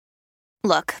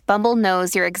Look, Bumble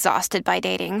knows you're exhausted by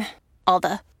dating. All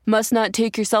the must not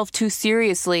take yourself too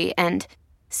seriously and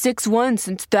 6'1"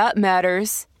 since that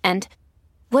matters. And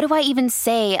what do I even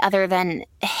say other than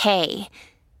hey?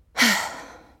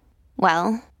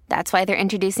 Well, that's why they're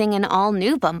introducing an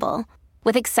all-new Bumble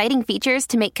with exciting features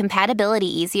to make compatibility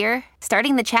easier,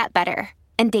 starting the chat better,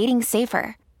 and dating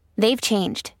safer. They've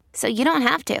changed, so you don't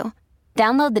have to.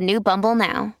 Download the new Bumble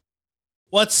now.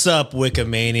 What's up,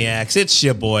 Wikimaniacs? It's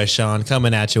your boy, Sean,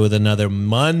 coming at you with another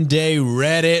Monday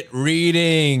Reddit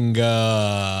reading.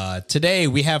 Today,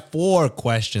 we have 4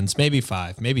 questions, maybe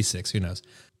 5, maybe 6, who knows.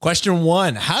 Question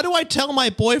 1, how do I tell my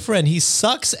boyfriend he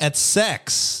sucks at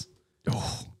sex?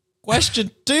 Oh.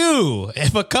 Question 2,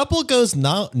 if a couple goes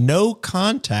no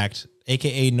contact,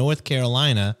 aka North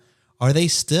Carolina, are they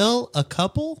still a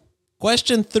couple?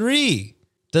 Question 3,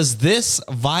 does this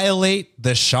violate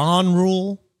the Sean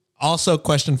rule? Also,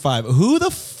 question 5, who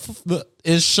the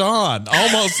is Sean?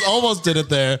 Almost did it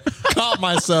there. Caught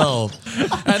myself.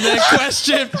 And then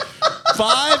question 5,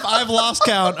 I've lost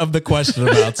count of the question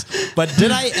abouts. But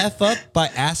did I F up by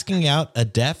asking out a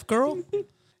deaf girl?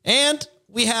 And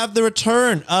we have the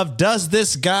return of Does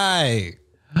This Guy?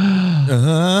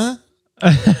 And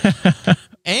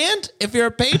if you're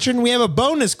a patron, we have a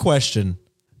bonus question.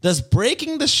 Does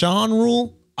breaking the Sean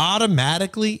rule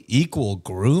automatically equal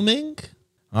grooming?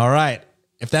 All right.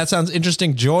 If that sounds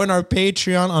interesting, join our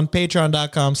Patreon on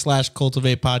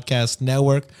patreon.com/Cultivate Podcast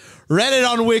Network. Reddit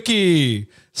on Wiki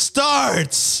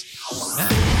starts.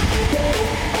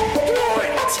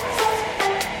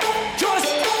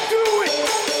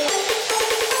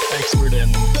 Expert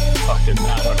in fucking,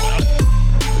 I don't know.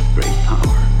 Great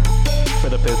power. For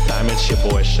the 5th time, it's your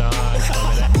boy Sean.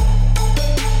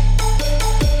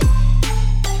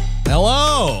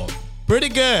 Hello. Pretty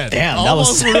good. Damn,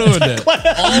 almost ruined it.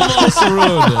 Almost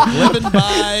ruined it. Living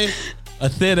by a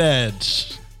thin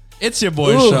edge. It's your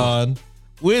boy Sean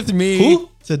with me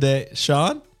today.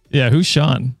 Sean? Yeah, who's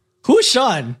Sean? Who's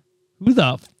Sean? Who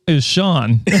the is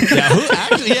Sean? Who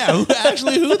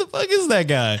the fuck is that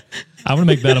guy? I'm gonna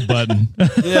make that a button.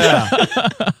 Yeah.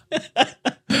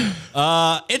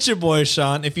 It's your boy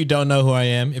Sean. If you don't know who I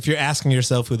am, if you're asking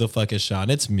yourself who the fuck is Sean,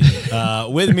 it's me.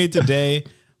 With me today,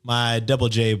 my double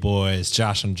J boys,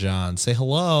 Josh and John. Say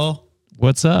hello.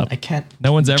 What's up? I can't.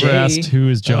 No one's ever asked who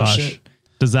is Josh. shit.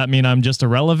 Does that mean I'm just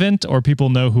irrelevant, or people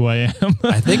know who I am?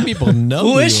 I think people know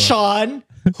Who is you are. Sean?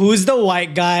 Who's the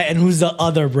white guy and who's the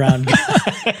other brown guy?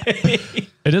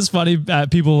 It is funny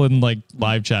people in like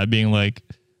live chat being like,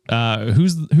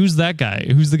 "Who's that guy?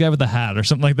 Who's the guy with the hat or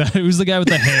something like that? Who's the guy with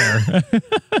the hair?"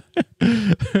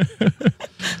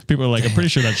 People are like, "I'm pretty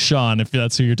sure that's Sean if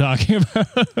that's who you're talking about."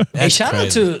 Hey, shout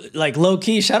out to like low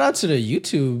key. Shout out to the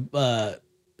YouTube.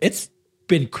 It's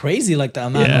been crazy, like the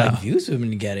amount of like views we've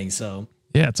been getting. So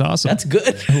Yeah, it's awesome. that's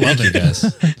good. Love you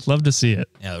guys. Love to see it.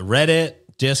 Yeah, Reddit,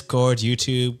 Discord,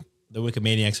 YouTube, the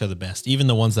Wikimaniacs are the best. Even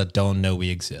the ones that don't know we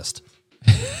exist.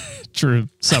 True.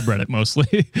 Subreddit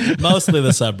mostly. Mostly the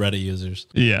subreddit users.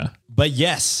 Yeah. But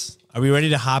yes, are we ready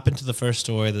to hop into the first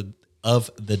story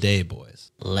of the day,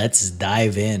 boys? Let's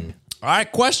dive in. All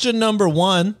right, question number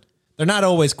 1. They're not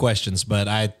always questions, but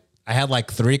I had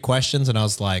like 3 questions, and I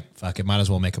was like, fuck it, might as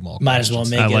well make them all Might as well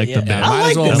questions. make I it. like the bit. I Might as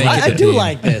like well this. make it I the do theme.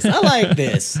 like this. I like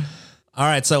this. All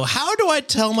right, so how do I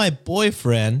tell my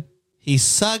boyfriend he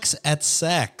sucks at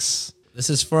sex?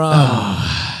 This is from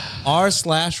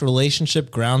r/relationship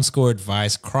ground score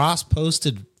advice,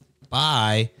 cross-posted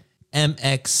by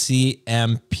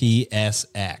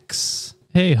MXCMPSX.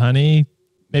 Hey, honey,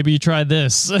 maybe you try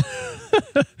this.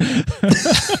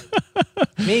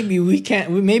 Maybe we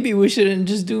can't. Maybe we shouldn't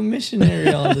just do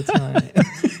missionary all the time.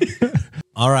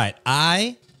 All right,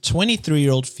 I,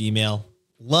 23-year-old female,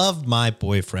 love my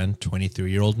boyfriend,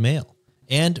 23-year-old male,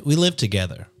 and we live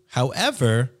together.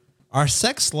 However, our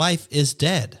sex life is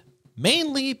dead,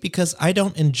 mainly because I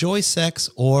don't enjoy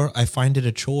sex or I find it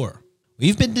a chore.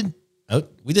 We've been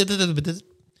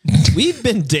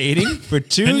dating for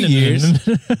 2 years,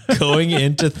 going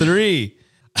into 3.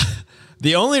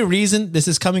 The only reason this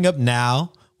is coming up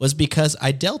now was because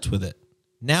I dealt with it.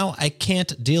 Now I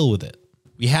can't deal with it.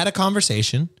 We had a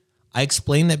conversation. I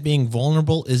explained that being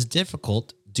vulnerable is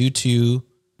difficult due to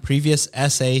previous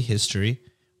SA history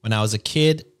when I was a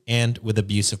kid and with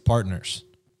abusive partners.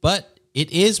 But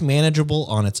it is manageable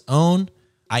on its own.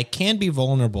 I can be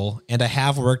vulnerable, and I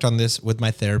have worked on this with my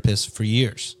therapist for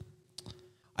years.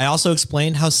 I also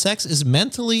explained how sex is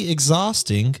mentally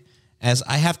exhausting, as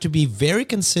I have to be very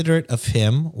considerate of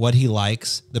him, what he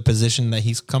likes, the position that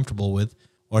he's comfortable with,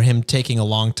 or him taking a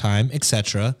long time,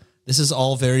 etc. This is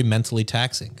all very mentally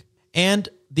taxing. And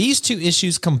these 2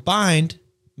 issues combined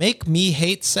make me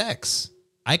hate sex.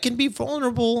 I can be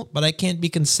vulnerable, but I can't be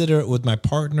considerate with my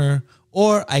partner,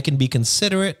 or I can be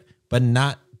considerate, but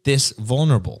not this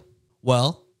vulnerable.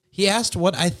 Well, he asked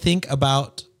what I think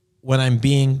about when I'm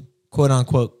being quote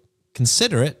unquote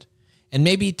considerate, and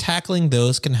maybe tackling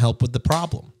those can help with the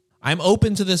problem. I'm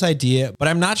open to this idea, but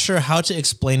I'm not sure how to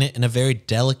explain it in a very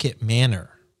delicate manner.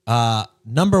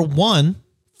 Number one,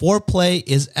 foreplay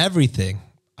is everything.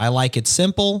 I like it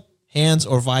simple, hands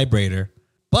or vibrator.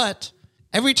 But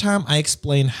every time I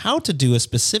explain how to do a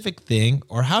specific thing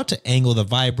or how to angle the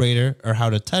vibrator or how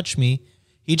to touch me,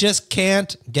 he just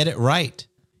can't get it right.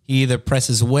 He either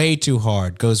presses way too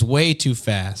hard, goes way too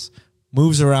fast,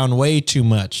 moves around way too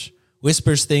much,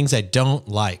 whispers things I don't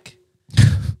like.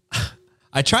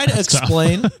 I try to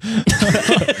explain.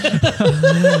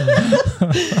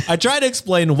 I try to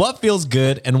explain what feels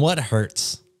good and what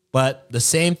hurts, but the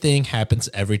same thing happens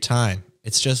every time.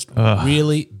 It's just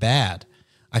really bad.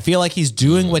 I feel like he's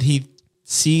doing what he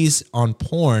sees on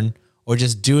porn or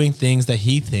just doing things that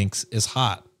he thinks is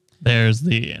hot. There's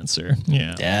the answer.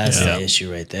 Yeah. That's the issue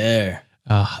right there.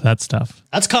 That's tough.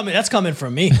 That's coming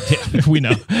from me. We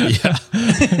know.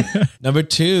 Number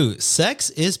two, sex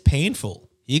is painful.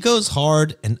 He goes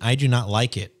hard and I do not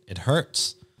like it. It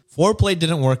hurts. Foreplay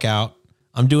didn't work out.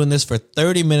 I'm doing this for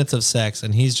 30 minutes of sex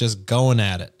and he's just going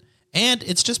at it. And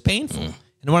it's just painful.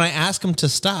 And when I ask him to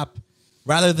stop,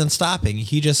 rather than stopping,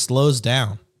 he just slows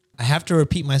down. I have to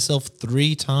repeat myself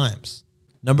 3 times.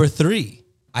 Number 3,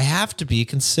 I have to be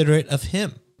considerate of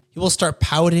him. He will start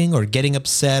pouting or getting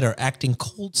upset or acting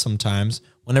cold sometimes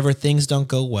whenever things don't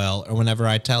go well or whenever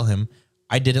I tell him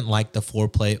I didn't like the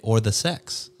foreplay or the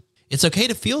sex. It's okay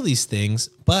to feel these things,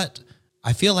 but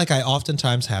I feel like I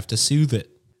oftentimes have to soothe it.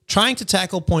 Trying to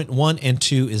tackle point 1 and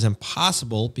 2 is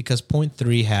impossible because point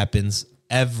 3 happens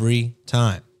every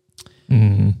time.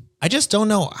 I just don't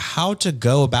know how to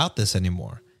go about this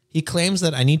anymore. He claims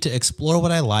that I need to explore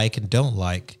what I like and don't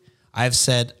like. I've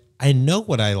said I know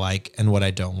what I like and what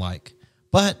I don't like.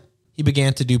 But he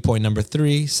began to do point number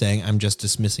 3, saying I'm just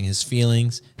dismissing his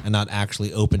feelings and not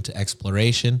actually open to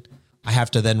exploration. I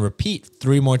have to then repeat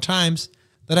 3 more times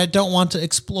that I don't want to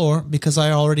explore because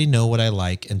I already know what I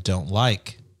like and don't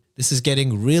like. This is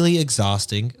getting really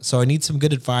exhausting, so I need some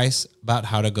good advice about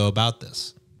how to go about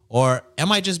this. Or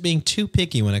am I just being too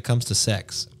picky when it comes to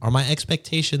sex? Are my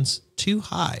expectations too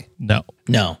high? No.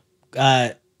 No,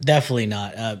 definitely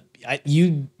not.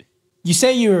 You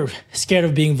say you're scared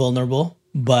of being vulnerable,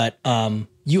 but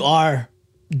you are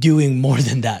doing more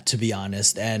than that, to be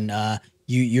honest. And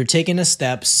you're taking the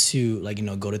steps to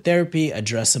go to therapy,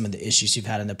 address some of the issues you've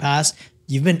had in the past.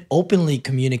 You've been openly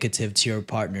communicative to your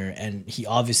partner, and he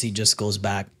obviously just goes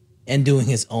back and doing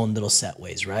his own little set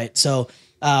ways, right? So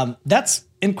that's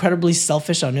incredibly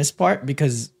selfish on his part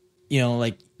because,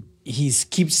 he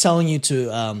keeps telling you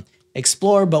to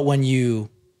explore, but when you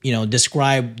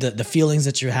describe the feelings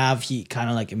that you have, he kind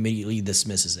of immediately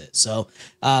dismisses it. So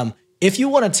if you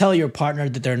want to tell your partner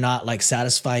that they're not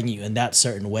satisfying you in that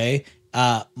certain way,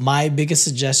 my biggest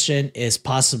suggestion is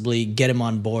possibly get him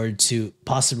on board to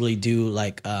possibly do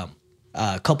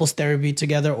couples therapy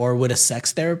together or with a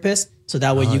sex therapist. So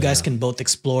that way you guys can both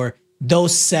explore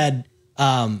those said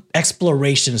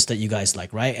explorations that you guys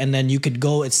like, right? And then you could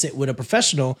go and sit with a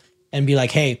professional and be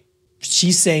like, hey,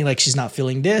 she's saying she's not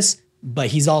feeling this, but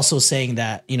he's also saying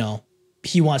that,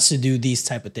 he wants to do these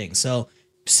type of things. So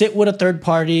sit with a third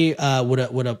party, with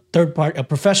a third party, a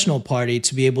professional party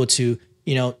to be able to,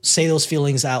 say those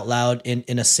feelings out loud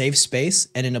in a safe space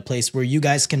and in a place where you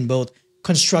guys can both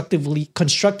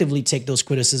constructively take those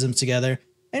criticisms together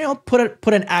and,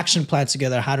 put an action plan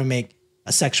together, how to make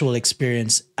a sexual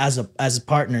experience as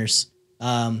partners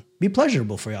be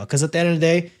pleasurable for y'all. Because at the end of the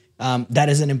day, that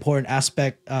is an important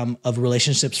aspect of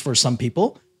relationships for some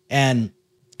people, and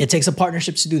it takes a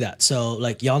partnership to do that. So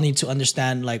y'all need to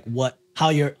understand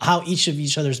how each of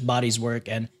each other's bodies work,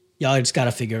 and y'all just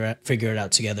gotta figure it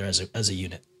out together as a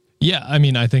unit. Yeah, I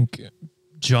mean, I think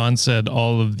John said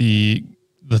all of the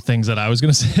things that I was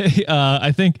going to say.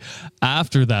 I think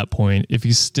after that point, if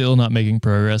he's still not making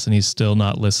progress and he's still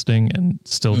not listening and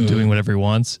still doing whatever he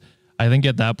wants, I think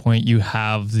at that point you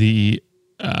have the,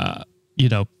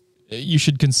 you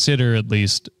should consider at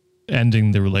least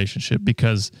ending the relationship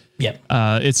because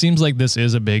it seems like this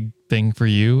is a big thing for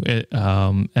you.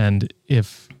 And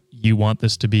if you want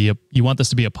this to be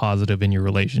a positive in your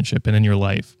relationship and in your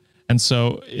life. And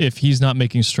so if he's not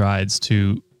making strides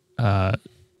to,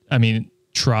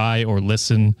 try or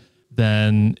listen,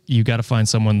 then you got to find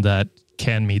someone that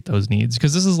can meet those needs.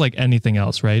 Because this is like anything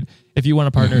else, right? If you want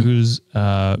a partner who's,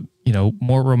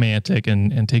 more romantic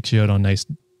and takes you out on nice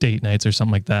date nights or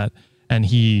something like that, and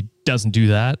he doesn't do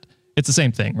that, it's the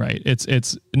same thing, right?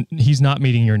 It's he's not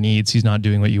meeting your needs. He's not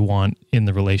doing what you want in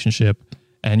the relationship,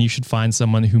 and you should find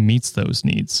someone who meets those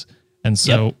needs. And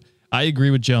so I agree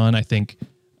with John. I think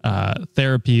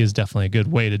therapy is definitely a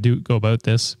good way to go about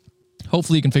this.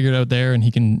 Hopefully you can figure it out there and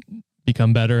he can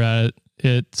become better at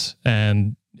it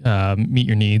and meet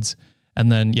your needs.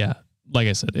 And then, yeah, like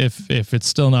I said, if it's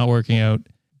still not working out,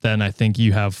 then I think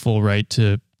you have full right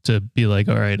to be like,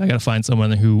 all right, I got to find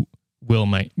someone who will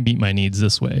meet my needs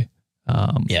this way.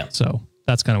 So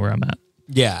that's kind of where I'm at.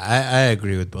 Yeah, I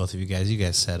agree with both of you guys. You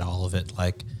guys said all of it.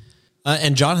 Like,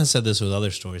 and John has said this with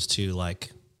other stories too.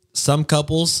 Like, some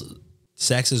couples,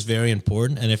 sex is very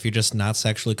important, and if you're just not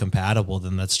sexually compatible,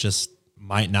 then that's just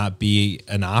might not be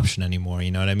an option anymore.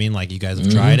 You know what I mean? Like, you guys have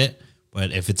tried it,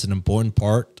 but if it's an important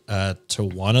part to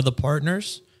one of the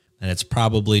partners, then it's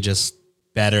probably just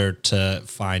better to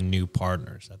find new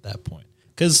partners at that point.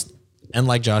 Because, and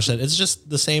like Josh said, it's just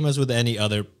the same as with any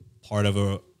other part of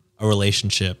a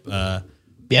relationship. They're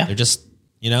just,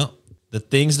 the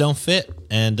things don't fit,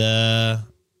 and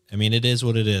I mean, it is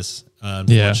what it is,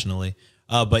 unfortunately.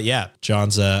 But yeah,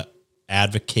 John's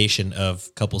advocation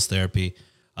of couples therapy.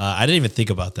 I didn't even think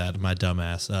about that, my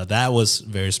dumbass. That was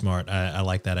very smart. I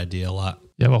like that idea a lot.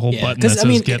 You have a whole button that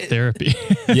says get therapy.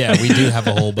 Yeah, we do have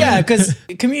a whole button. Yeah, because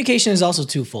communication is also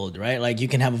twofold, right? Like, you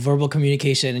can have a verbal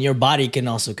communication, and your body can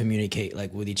also communicate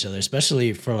like with each other,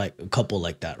 especially for like a couple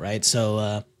like that, right?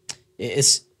 So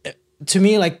it's, to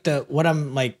me, like, what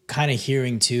I'm like kind of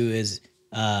hearing too is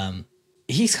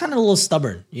he's kind of a little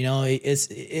stubborn,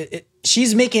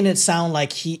 she's making it sound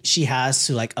like she has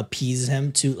to like appease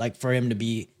him to like for him to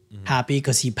be happy,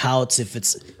 because he pouts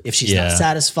if she's not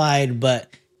satisfied. But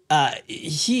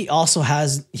he also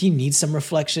needs some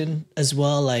reflection as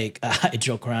well. Like, I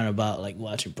joke around about like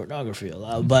watching pornography a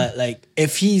lot, but like,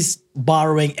 if he's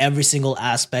borrowing every single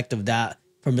aspect of that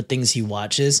from the things he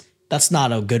watches, that's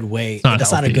not a good way.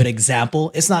 That's not a good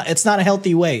example. It's not a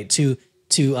healthy way to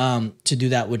do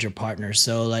that with your partner.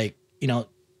 So like,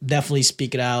 definitely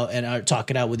speak it out and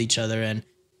talk it out with each other and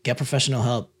get professional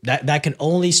help. That can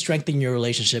only strengthen your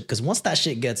relationship, because once that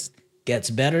shit gets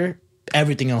better,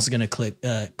 everything else is gonna click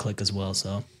as well.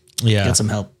 So get some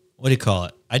help. What do you call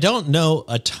it? I don't know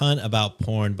a ton about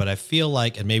porn, but I feel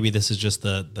like, and maybe this is just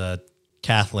the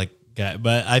Catholic guy,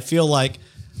 but I feel like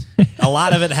a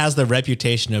lot of it has the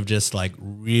reputation of just like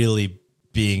really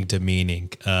being demeaning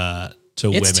to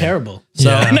women. It's terrible. So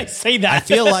when I say that, I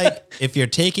feel like if you're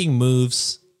taking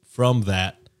moves from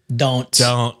that,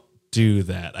 don't do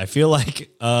that. I feel like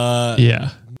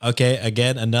okay,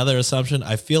 again, another assumption.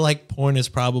 I feel like porn is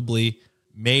probably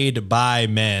made by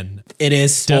men. It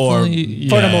is definitely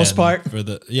for the most part. For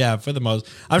the most.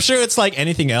 I'm sure it's like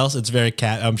anything else. It's very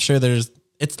I'm sure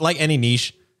it's like any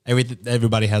niche.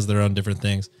 Everybody has their own different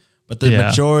things, but the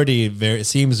majority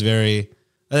seems very.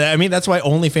 I mean, that's why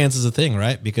OnlyFans is a thing,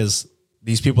 right? Because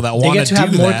these people that want to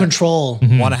have more control,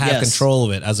 want to have control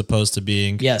of it, as opposed to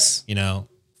being,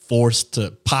 forced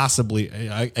to possibly.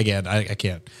 I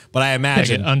can't, but I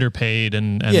imagine underpaid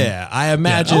and I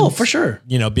imagine. Oh, for sure.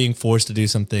 Being forced to do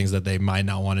some things that they might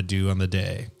not want to do on the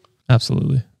day.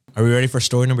 Absolutely. Are we ready for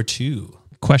story number 2?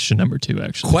 Question number 2,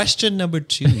 actually. Question number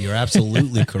 2. You're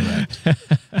absolutely correct.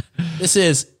 This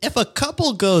is, if a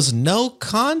couple goes no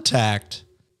contact,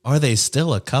 are they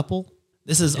still a couple?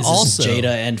 This is also Jada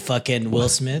and fucking Will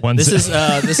Smith. This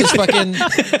is fucking.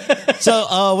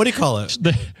 So what do you call it?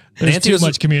 There's too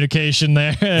much communication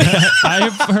there.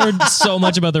 I've heard so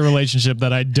much about the relationship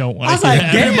that I don't want to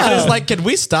hear. Everybody's like, can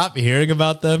we stop hearing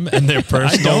about them and their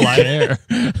personal life? Care.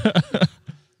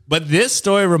 But this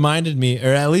story reminded me,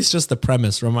 or at least just the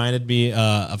premise reminded me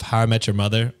of How I Met Your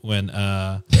Mother, when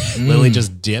Lily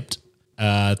just dipped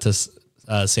to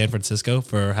San Francisco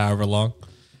for however long.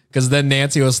 Because then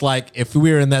Nancy was like, if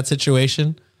we were in that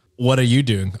situation, what are you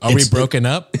doing? Are we broken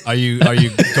up? Are you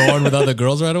going with other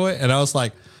girls right away? And I was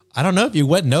like, I don't know, if you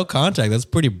went no contact, that's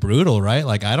pretty brutal, right?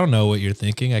 Like, I don't know what you're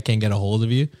thinking. I can't get a hold of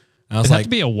you. And I was It'd like, have to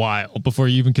be a while before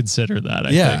you even consider that. I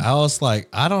think. I was like,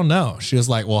 I don't know. She was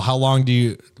like, well, how long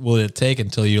will it take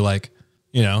until you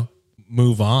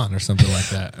move on or something like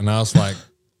that? And I was like,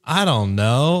 I don't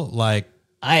know. Like,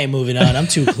 I ain't moving on. I'm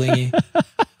too clingy.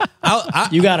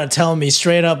 You gotta tell me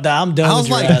straight up that I'm done. I was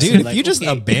like, dude, if you just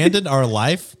abandoned our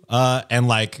life, and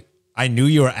like I knew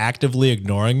you were actively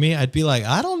ignoring me, I'd be like,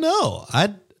 I don't know.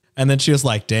 And then she was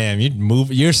like, damn,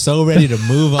 you're so ready to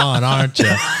move on, aren't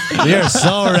you? You're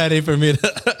so ready for me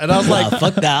to. And I was like,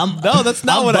 fuck that. No, that's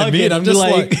not what I mean. I'm just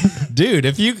like, dude,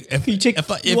 if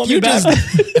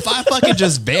I fucking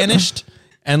just vanished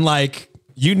and like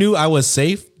you knew I was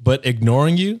safe, but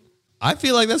ignoring you, I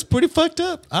feel like that's pretty fucked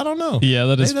up. I don't know. Yeah,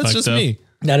 that is Maybe that's fucked just up. me.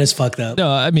 That is fucked up. No,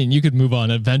 I mean, you could move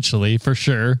on eventually for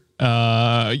sure.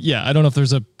 Yeah, I don't know if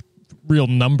there's a real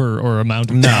number or amount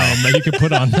of time that you could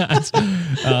put on that.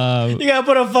 You gotta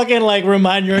put a fucking like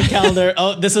reminder in calendar.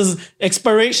 Oh, this is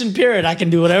expiration period. I can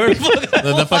do whatever.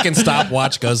 The fucking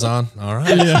stopwatch goes on. All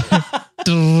right.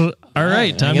 All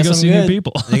right, time to guess go I'm see good. new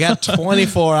people. You got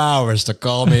 24 hours to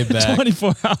call me back.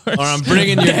 24 hours. Or I'm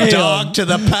bringing your dog to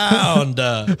the pound.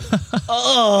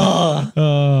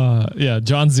 Yeah,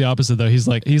 John's the opposite though. He's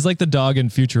like the dog in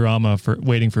Futurama for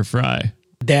waiting for Fry.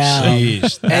 Damn.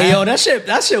 Sheesh. Hey yo, that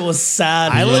shit was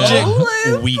sad. I yo.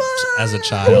 legit weeped as a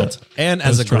child and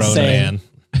as a grown Same.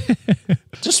 man.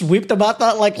 Just weeped about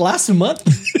that like last month.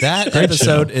 That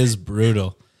episode is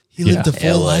brutal. He lived a It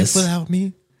full life was. without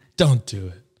me. Don't do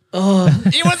it.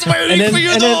 He was waiting then- for you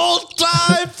and the then- whole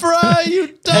time, Fry. You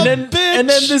dumb bitch. And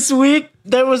then this week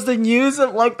there was the news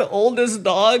of like the oldest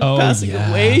dog Oh, passing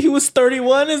yeah. away. He was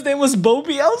 31. His name was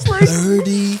Bobby. I was like,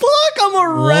 30. fuck, I'm a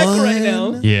wreck right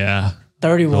now. Yeah.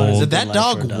 31. is a Did good that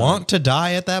life for a dog want to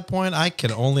die at that point? I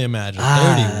can only imagine.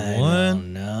 I 31?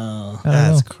 don't know.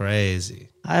 That's crazy.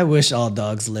 I wish all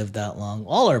dogs lived that long.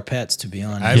 All our pets, to be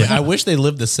honest. I wish they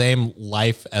lived the same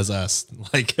life as us.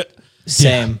 Like,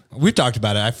 Same. we've talked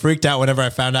about it. I freaked out whenever I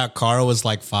found out Cara was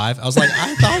like 5. I was like,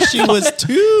 I thought she was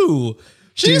 2.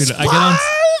 She's Dude, 5.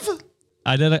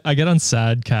 I get on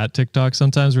sad cat TikTok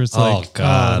sometimes where it's Oh, like,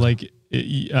 God.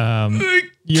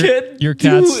 your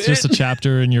cat's just a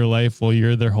chapter in your life while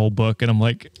you're their whole book, and I'm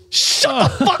like,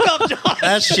 Shut the fuck up, John.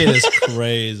 That shit is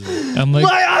crazy. I'm like,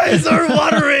 My eyes are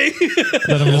watering.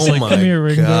 then I'm just Oh like, my come here,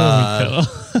 Ringo. God.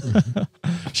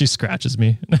 She scratches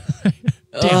me.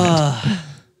 Damn it.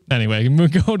 Anyway,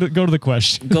 go to the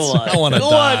question. Go on. I want to Go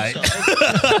die. on, John.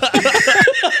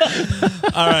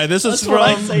 All right, this is That's what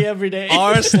I from say every day.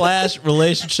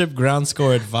 r/relationship ground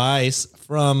score advice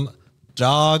from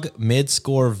Dog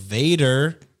Midscore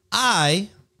Vader. I,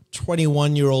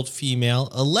 21-year-old female,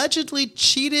 allegedly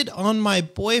cheated on my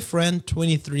boyfriend,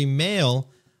 23 male,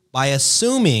 by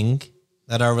assuming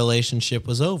that our relationship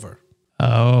was over.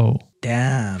 Oh,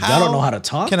 Damn. Y'all don't know how to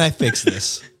talk? Can I fix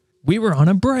this? we were on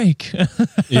a break.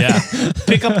 Yeah.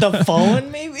 pick up the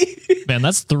phone, maybe? Man,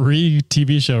 that's 3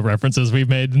 TV show references we've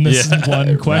made in this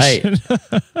one question.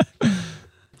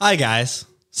 Hi, guys.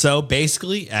 So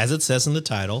basically, as it says in the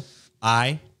title,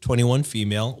 I, 21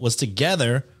 female, was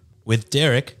together with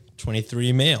Derek,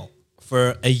 23 male,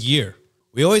 for a year.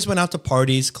 We always went out to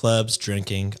parties, clubs,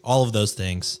 drinking, all of those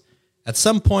things. At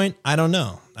some point, I don't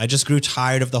know, I just grew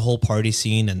tired of the whole party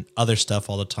scene and other stuff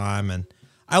all the time. And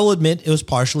I will admit it was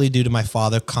partially due to my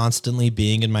father constantly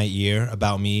being in my ear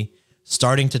about me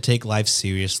starting to take life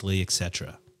seriously,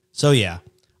 etc. So yeah,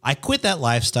 I quit that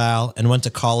lifestyle and went to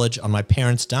college on my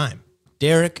parents' dime.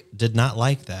 Derek did not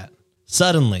like that.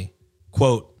 Suddenly,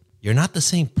 quote, "You're not the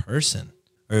same person,"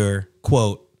 or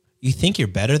quote, "You think you're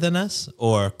better than us,"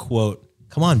 or quote,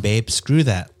 "Come on, babe, screw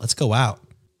that. Let's go out."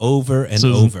 Over and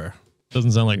So- over.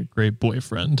 Doesn't sound like a great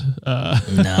boyfriend.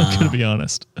 I'm gonna be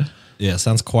honest. Yeah,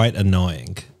 sounds quite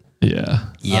annoying. Yeah.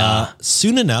 Yeah.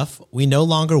 Soon enough, we no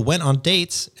longer went on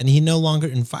dates and he no longer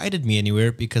invited me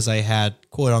anywhere because I had,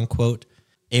 quote unquote,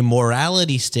 a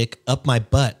morality stick up my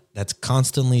butt that's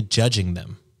constantly judging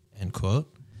them, end quote.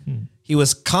 He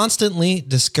was constantly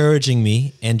discouraging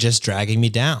me and just dragging me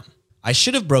down. I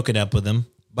should have broken up with him,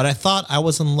 but I thought I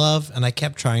was in love and I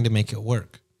kept trying to make it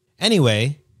work.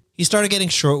 Anyway, he started getting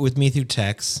short with me through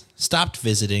text, stopped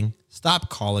visiting, stopped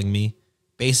calling me,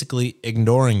 basically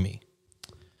ignoring me.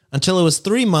 Until it was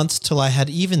 3 months till I had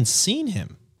even seen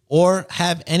him or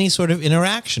have any sort of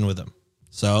interaction with him.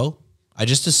 So I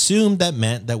just assumed that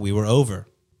meant that we were over.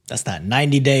 That's that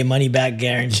 90-day money-back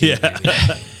guarantee. Yeah.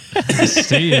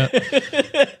 See ya.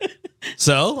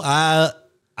 So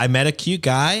I met a cute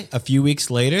guy a few weeks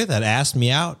later that asked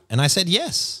me out, and I said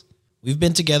yes. We've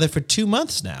been together for 2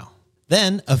 months now.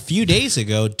 Then, a few days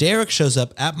ago, Derek shows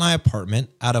up at my apartment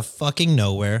out of fucking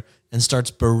nowhere and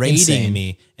starts berating Insane.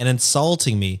 me and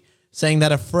insulting me, saying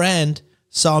that a friend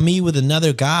saw me with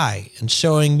another guy and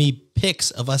showing me pics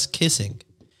of us kissing.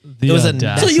 The was a-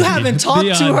 audacity. So you haven't talked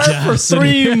The to her for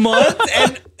audacity. 3 months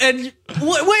and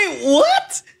wait,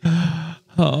 what?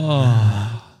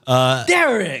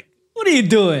 Derek, what are you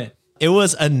doing? It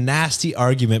was a nasty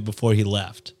argument before he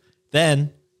left.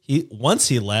 Then, once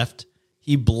he left,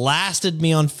 he blasted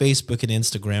me on Facebook and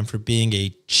Instagram for being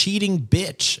a cheating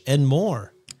bitch and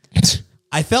more.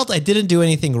 I felt I didn't do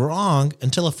anything wrong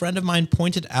until a friend of mine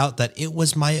pointed out that it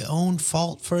was my own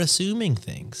fault for assuming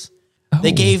things.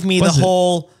 They gave me the was it?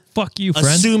 whole Fuck you, friend.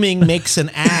 assuming makes an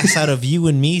ass out of you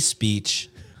and me speech.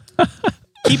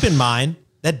 Keep in mind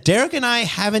that Derek and I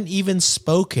haven't even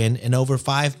spoken in over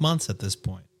 5 months at this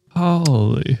point.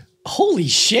 Holy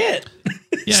shit.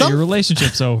 Yeah, your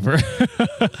relationship's over.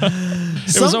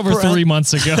 It was over 3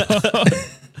 months ago.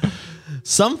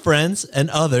 Some friends and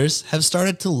others have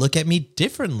started to look at me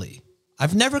differently.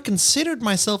 I've never considered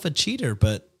myself a cheater,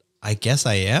 but I guess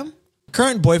I am.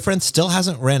 Current boyfriend still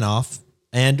hasn't ran off,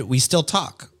 and we still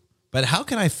talk. But how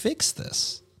can I fix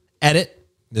this? Edit.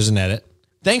 There's an edit.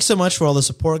 Thanks so much for all the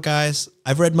support, guys.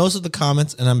 I've read most of the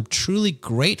comments, and I'm truly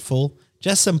grateful.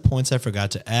 Just some points I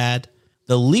forgot to add.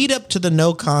 The lead up to the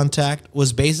no contact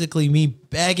was basically me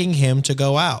begging him to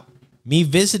go out, me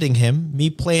visiting him, me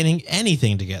planning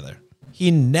anything together. He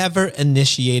never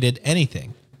initiated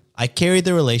anything. I carried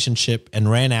the relationship and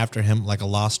ran after him like a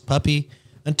lost puppy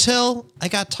until I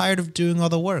got tired of doing all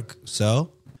the work.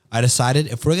 So I decided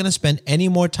if we're going to spend any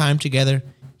more time together,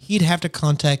 he'd have to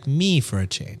contact me for a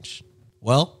change.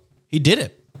 Well, he did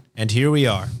it. And here we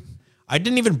are. I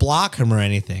didn't even block him or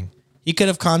anything. He could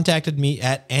have contacted me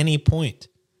at any point.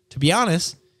 To be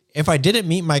honest, if I didn't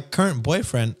meet my current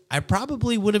boyfriend, I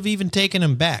probably would have even taken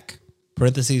him back.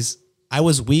 Parentheses, I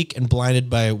was weak and blinded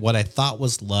by what I thought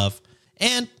was love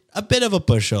and a bit of a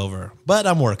pushover, but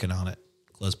I'm working on it.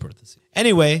 Close parentheses.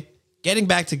 Anyway, getting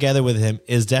back together with him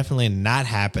is definitely not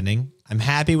happening. I'm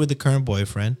happy with the current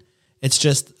boyfriend. It's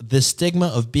just the stigma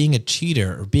of being a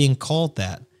cheater or being called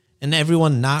that and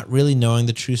everyone not really knowing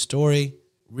the true story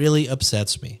really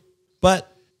upsets me.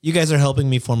 But you guys are helping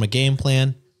me form a game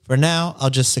plan. For now, I'll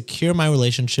just secure my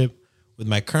relationship with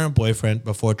my current boyfriend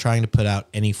before trying to put out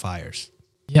any fires.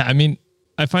 Yeah, I mean,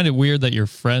 I find it weird that your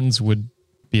friends would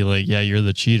be like, yeah, you're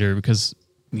the cheater, because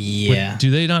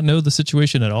do they not know the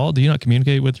situation at all? Do you not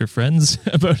communicate with your friends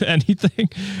about anything?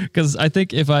 Because I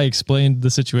think if I explained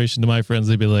the situation to my friends,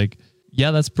 they'd be like,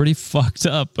 yeah, that's pretty fucked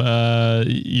up.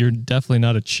 You're definitely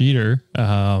not a cheater.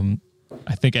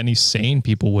 I think any sane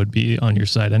people would be on your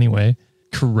side anyway.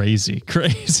 Crazy.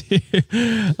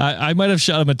 I might have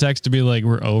shot him a text to be like,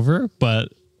 we're over, but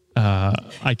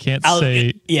I can't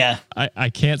say. Yeah. I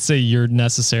can't say you're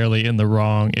necessarily in the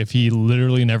wrong if he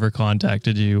literally never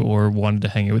contacted you or wanted to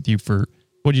hang out with you for,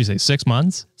 what did you say, 6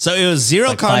 months? So it was zero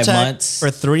Like contact 5 months. for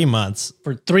 3 months.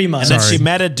 For 3 months. And then she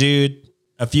met a dude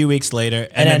a few weeks later,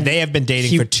 and then they have been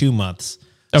dating for 2 months.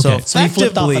 Okay. So he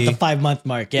flipped off at the 5 month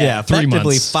mark. Yeah. 3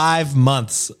 effectively months. 5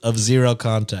 months of zero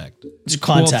contact.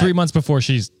 Well, 3 months before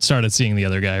she started seeing the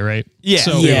other guy, right? Yeah.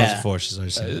 So, 3 months before she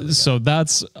started seeing the other guy. So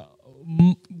that's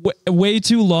way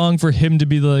too long for him to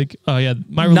be like, oh yeah,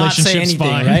 my Not say relationship's anything,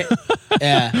 fine. right?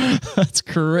 Yeah. That's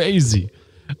crazy.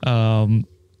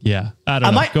 Yeah, I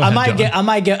don't know. Go ahead, John.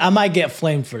 I might get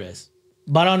flamed for this.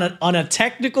 But on a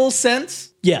technical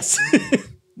sense, yes.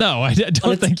 No, I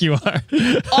don't think you are.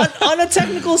 on a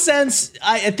technical sense,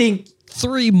 I think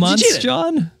 3 months,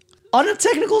 John? on a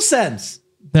technical sense,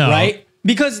 No. right?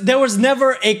 Because there was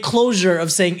never a closure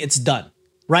of saying it's done,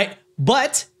 right?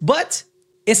 But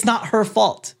it's not her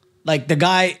fault. Like, the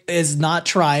guy is not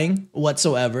trying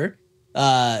whatsoever.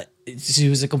 She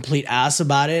was a complete ass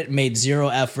about it, made zero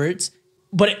efforts.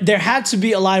 But there had to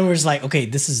be a line where it's like, okay,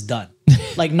 this is done.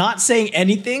 Like, not saying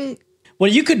anything.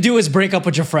 What you could do is break up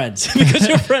with your friends because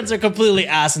your friends are completely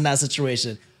ass in that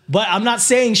situation. But I'm not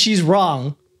saying she's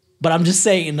wrong, but I'm just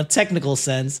saying in a technical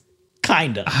sense,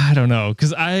 kind of. I don't know,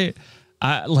 because I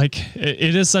like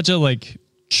it is such a like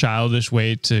childish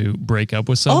way to break up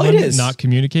with someone, it is. not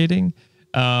communicating.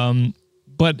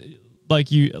 But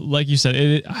like you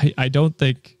said, I don't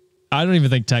even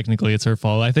think technically it's her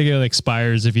fault. I think it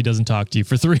expires if he doesn't talk to you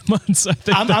for 3 months. I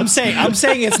think I'm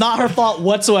saying it's not her fault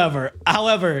whatsoever.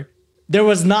 However, there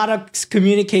was not a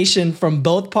communication from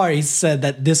both parties said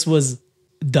that this was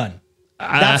done.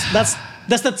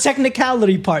 That's the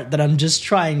technicality part that I'm just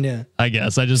trying to. I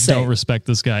guess I just don't respect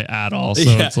this guy at all. So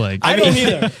it's like I don't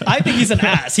either. I think he's an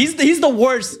ass. He's the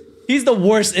worst. He's the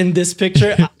worst in this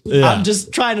picture. I'm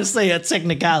just trying to say a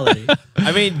technicality.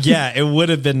 I mean, yeah, it would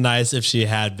have been nice if she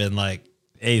had been like,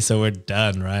 hey, so we're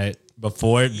done, right?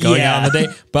 Before going out on the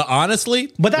date. But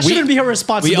honestly, that shouldn't be her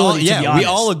responsibility. To be honest. We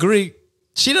all agree.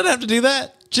 She doesn't have to do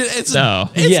that. It's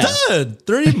done.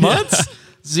 3 months,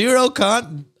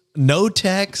 no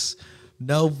texts,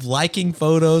 no liking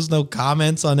photos, no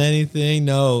comments on anything,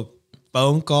 no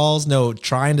phone calls, no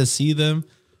trying to see them.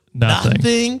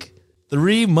 Nothing.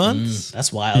 3 months.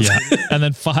 That's wild. Yeah. And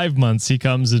then 5 months, he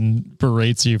comes and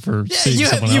berates you for seeing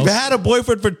someone else. You've had a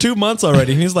boyfriend for 2 months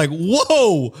already. And he's like,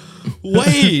 whoa,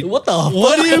 wait. What the fuck?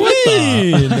 What do you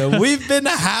mean? We've been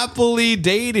happily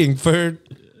dating for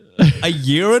a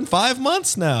year and 5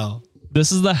 months now.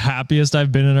 This is the happiest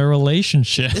I've been in a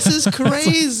relationship. This is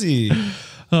crazy.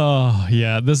 Oh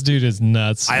yeah, this dude is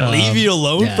nuts. I leave you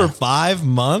alone for 5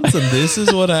 months, and this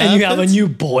is what happens. And you have a new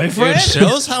boyfriend? It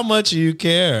shows how much you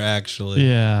care, actually.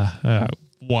 Yeah,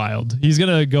 wild. He's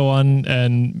gonna go on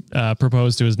and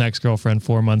propose to his next girlfriend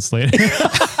 4 months later.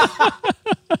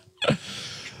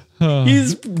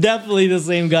 He's definitely the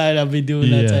same guy that'll be doing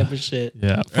that type of shit.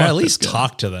 Yeah, Or at least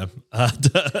talk to them.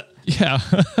 yeah.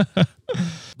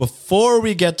 Before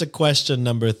we get to question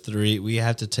number 3, we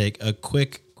have to take a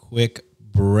quick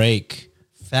break.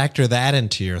 Factor that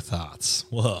into your thoughts.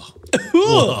 Whoa.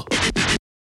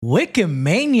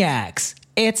 Wikimaniacs,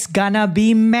 it's gonna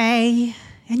be May.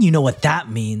 And you know what that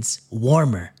means.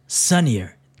 Warmer,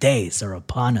 sunnier days are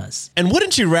upon us. And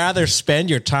wouldn't you rather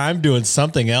spend your time doing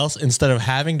something else instead of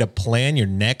having to plan your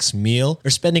next meal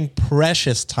or spending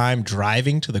precious time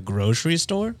driving to the grocery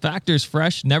store? Factor's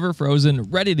fresh, never frozen,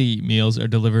 ready-to-eat meals are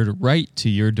delivered right to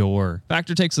your door.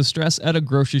 Factor takes the stress out of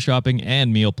grocery shopping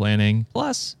and meal planning.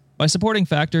 Plus, by supporting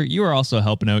Factor, you are also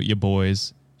helping out your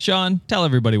boys. Sean, tell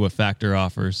everybody what Factor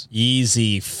offers.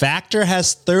 Easy. Factor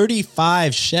has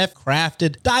 35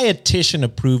 chef-crafted,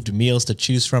 dietitian-approved meals to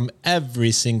choose from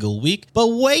every single week. But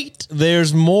wait,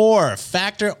 there's more.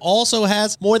 Factor also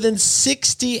has more than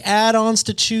 60 add-ons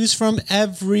to choose from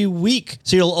every week,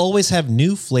 so you'll always have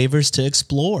new flavors to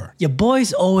explore. Your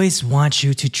boys always want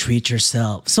you to treat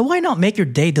yourself. So why not make your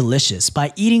day delicious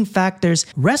by eating Factor's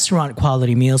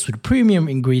restaurant-quality meals with premium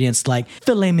ingredients like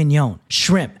filet mignon,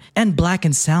 shrimp, and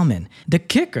blackened salmon. The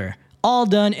kicker, all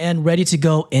done and ready to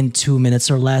go in 2 minutes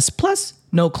or less, plus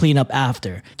no cleanup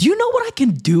after. Do you know what I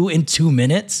can do in 2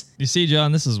 minutes? You see,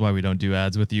 John, this is why we don't do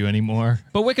ads with you anymore.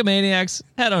 But Wikimaniacs,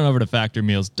 head on over to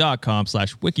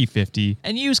factormeals.com/wiki50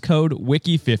 and use code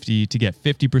WIKI50 to get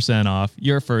 50% off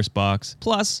your first box,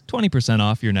 plus 20%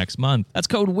 off your next month. That's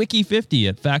code WIKI50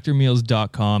 at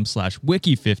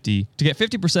factormeals.com/wiki50 to get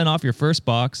 50% off your first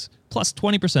box, plus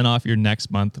 20% off your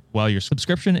next month while your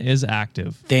subscription is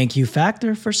active. Thank you,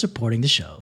 Factor, for supporting the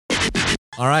show.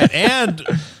 All right, and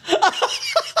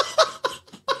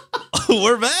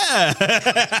we're back.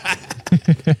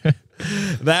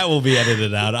 That will be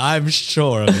edited out, I'm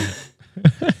sure of it.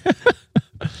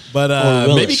 But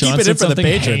maybe Sean keep it in for the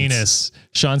patrons. Heinous.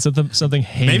 Sean said something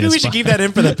heinous. Maybe we should keep that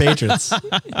in for the patrons.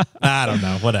 I don't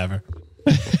know. Whatever.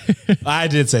 I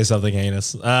did say something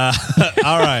heinous. All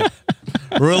right.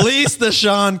 Release the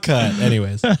Sean cut.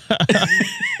 Anyways.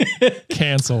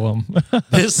 Cancel him.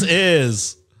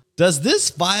 Does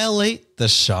this violate the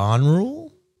Sean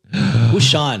rule? Who's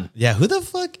Sean? Yeah, who the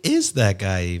fuck is that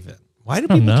guy even? Why do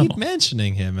people keep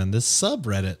mentioning him in this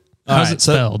subreddit? How's it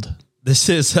spelled? This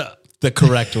is the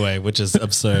correct way, which is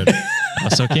absurd.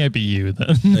 So it can't be you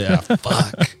then. Yeah,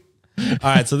 fuck. All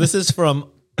right, so this is from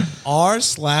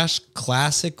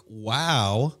r/classic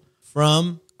wow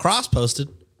from cross-posted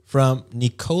from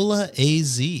Nicola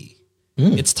AZ.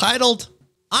 It's titled,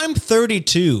 I'm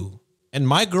 32 and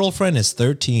my girlfriend is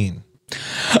 13.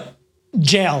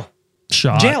 Jail.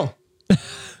 Shot. Jail.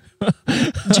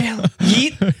 Jail.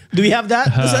 Yeet. Do we have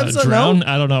that? This episode? Drown? No?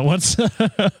 I don't know. What's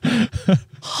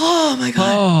Oh my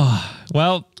god.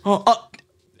 well,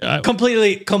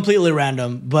 completely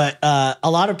random, but a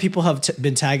lot of people have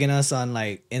been tagging us on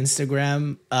like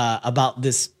Instagram about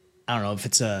this. I don't know if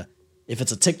it's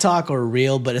a TikTok or a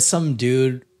reel, but it's some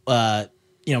dude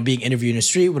being interviewed in the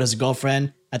street with his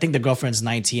girlfriend. I think the girlfriend's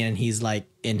 19 and he's like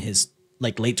in his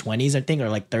like late 20s, I think, or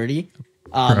like 30.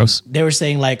 Gross. They were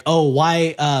saying like, oh,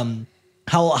 why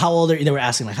how old are you? They were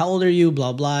asking like, how old are you?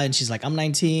 Blah blah. And she's like, I'm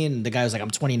 19. And the guy was like, I'm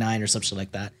 29 or some shit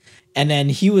like that. And then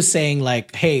he was saying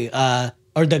like, hey,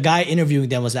 or the guy interviewing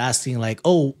them was asking like,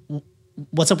 oh,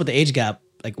 what's up with the age gap?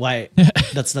 Like, why?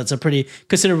 That's a pretty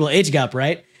considerable age gap,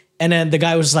 right? And then the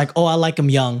guy was just like, oh, I like them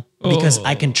young because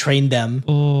I can train them.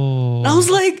 Oh. And I was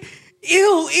like,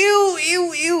 ew, ew,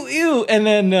 ew, ew, ew. And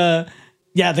then,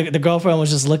 the girlfriend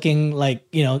was just looking like,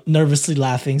 nervously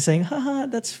laughing, saying, haha,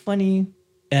 that's funny.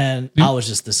 And I was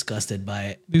just disgusted by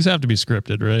it. These have to be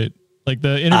scripted, right? Like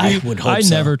the interview. I would hope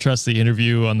so. Never trust the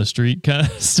interview on the street kind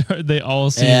of start. They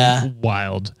all seem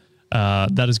wild.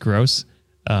 That is gross.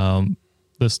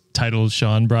 This title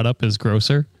Sean brought up is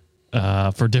grosser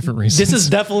for different reasons. This is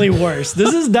definitely worse.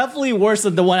 This is definitely worse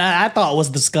than the one I thought was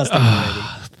disgusting already.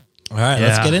 All right,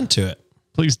 let's get into it.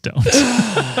 Please don't.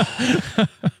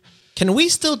 Can we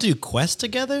still do quests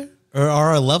together? Or are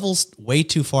our levels way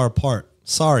too far apart?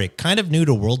 Sorry, kind of new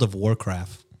to World of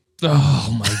Warcraft.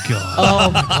 Oh my god.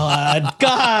 Oh my god.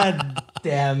 God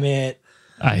damn it.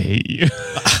 I hate you.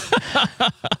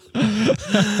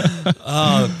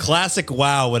 Oh, classic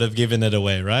WoW would have given it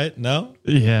away, right? No?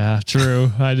 Yeah,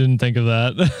 true. I didn't think of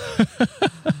that.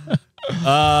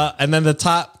 And then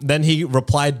then he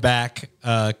replied back,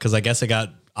 because I guess it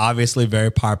got obviously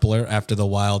very popular after the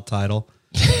Wild title.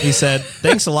 He said,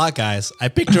 "Thanks a lot, guys. I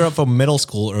picked her up from middle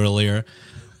school earlier.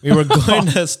 We were going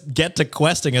to get to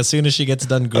questing as soon as she gets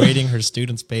done grading her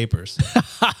students' papers."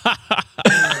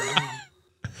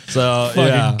 So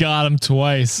Fucking got him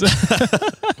twice.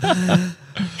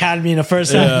 Had me in the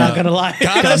first half, not gonna lie.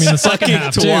 Got me in the second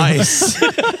half too. twice.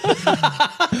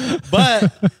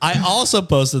 But I also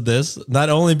posted this not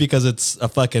only because it's a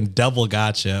fucking double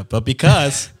gotcha, but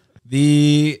because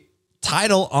the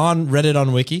title on Reddit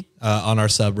on Wiki, on our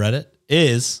subreddit,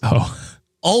 is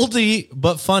oldie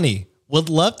but funny. Would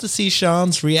love to see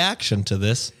Sean's reaction to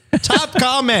this. Top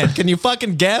comment. Can you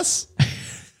fucking guess?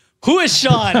 Who is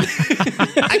Sean?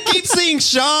 I keep seeing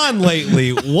Sean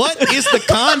lately. What is the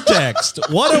context?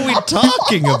 What are we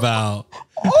talking about?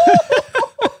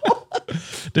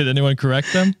 Did anyone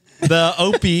correct them? The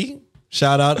OP,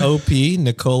 shout out OP,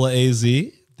 Nicola AZ.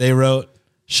 They wrote,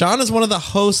 Sean is one of the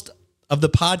hosts of the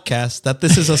podcast that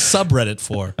this is a subreddit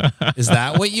for. Is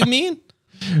that what you mean?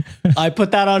 I put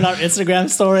that on our Instagram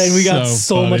story and we got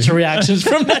so much reactions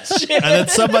from that shit. And then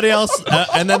somebody else,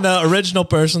 and then the original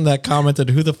person that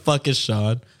commented, "Who the fuck is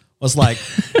Sean?" was like,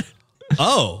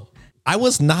 "Oh, I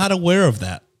was not aware of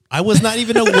that. I was not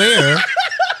even aware.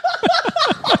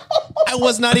 I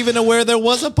was not even aware there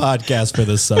was a podcast for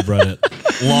this subreddit."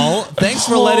 Lol. Thanks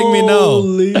for letting me know.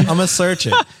 I'm gonna search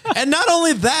it. And not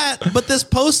only that, but this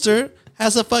poster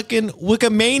has a fucking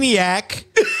Wikimaniac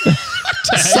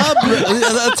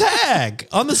tag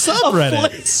on the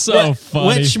subreddit. So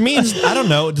funny. Which means, I don't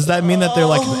know, does that mean that they're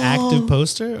like an active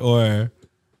poster or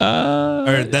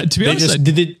that to be honest,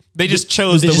 they just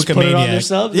chose the just put it on Wikimaniac?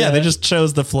 themselves? Yeah, Yeah. they just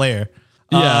chose the flare.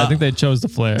 I think they chose the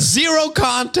flare. Zero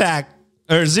context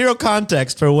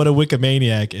for what a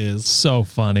Wikimaniac is. So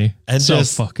funny. And so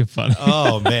just- fucking funny.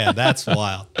 Oh man, that's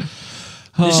wild.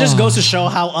 This just goes to show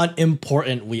how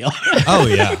unimportant we are. Oh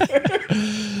yeah.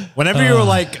 Whenever you were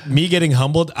like me getting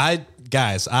humbled, I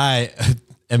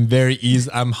am very easy.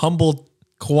 I'm humbled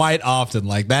quite often.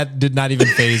 Like that did not even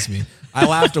faze me. I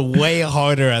laughed way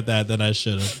harder at that than I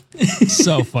should have.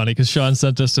 So funny because Sean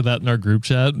sent us to that in our group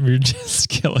chat. We were just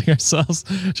killing ourselves.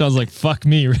 Sean's like, "Fuck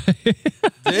me," right?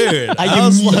 Dude, I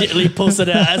was like, immediately posted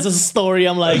it as a story.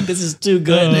 I'm like, this is too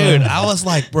good. dude, I was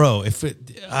like, bro, if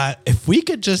we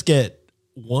could just get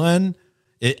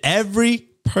every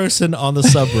person on the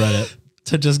subreddit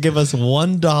to just give us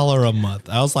 $1 a month.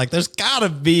 I was like, there's gotta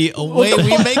be a way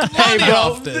we make money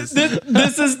off this.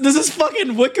 This is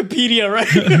fucking Wikipedia right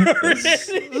here.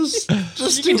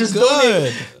 Just can too just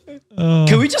good.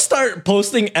 Can we just start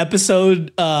posting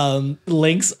episode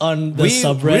links on the We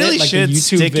subreddit, really like should the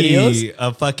YouTube sticky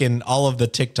videos? fucking all of the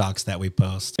TikToks that we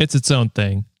post. It's its own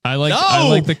thing. I like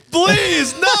the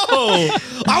Please, no.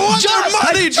 I want your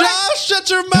money, Josh. Shut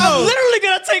your I'm mouth. literally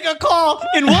gonna take a call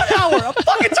in 1 hour. I'm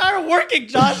fucking tired of working,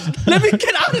 Josh. Let me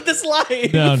get out of this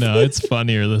life. No, it's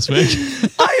funnier this way.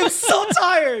 I am so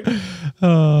tired.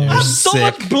 I have so sick.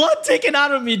 much blood taken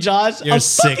out of me, Josh. You're I'm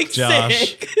sick, fucking Josh.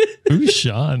 sick. Who's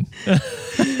Sean?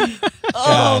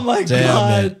 Oh my damn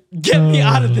god. Get me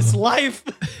out of this life.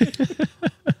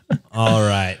 All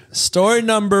right. Story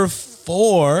number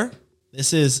 4.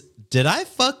 This is, did I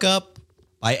fuck up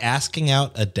by asking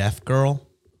out a deaf girl?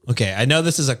 Okay, I know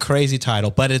this is a crazy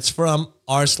title, but it's from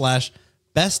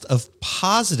r/best of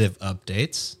positive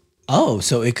updates. Oh,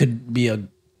 so it could be a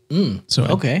So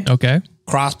Okay. Okay.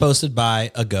 Cross posted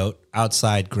by a goat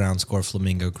outside ground score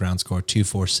flamingo ground score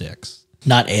 246.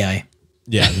 not AI.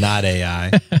 Yeah, not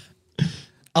AI.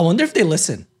 I wonder if they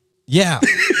listen. Yeah,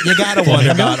 you gotta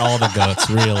wonder about all the goats,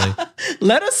 really.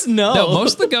 Let us know. No,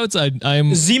 most of the goats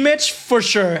I'm Z-Mitch for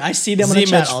sure. I see them in the Z-Mitch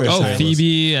chat all for the sure. time.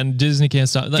 Phoebe and Disney Can't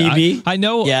Stop. Phoebe? I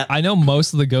know. Yeah. I know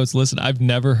most of the goats listen. I've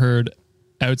never heard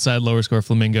outside lower score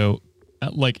flamingo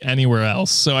like anywhere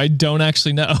else, so I don't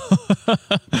actually know.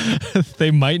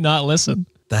 They might not listen.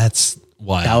 That's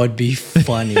wild. That would be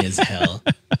funny as hell.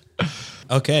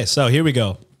 Okay, so here we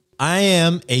go. I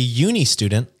am a uni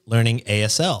student learning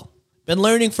ASL. Been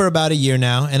learning for about a year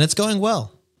now, and it's going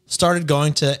well. Started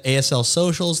going to ASL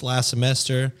socials last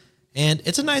semester, and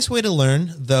it's a nice way to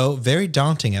learn, though very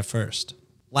daunting at first.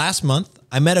 Last month,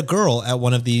 I met a girl at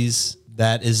one of these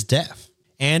that is deaf,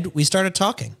 and we started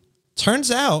talking. Turns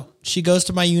out she goes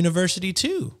to my university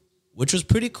too, which was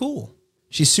pretty cool.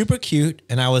 She's super cute,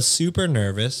 and I was super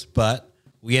nervous, but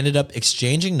we ended up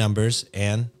exchanging numbers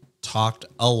and talked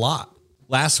a lot.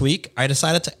 Last week, I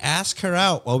decided to ask her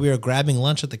out while we were grabbing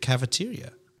lunch at the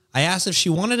cafeteria. I asked if she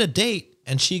wanted a date,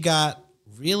 and she got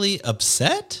really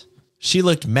upset. She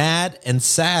looked mad and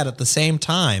sad at the same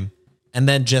time, and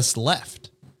then just left.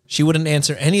 She wouldn't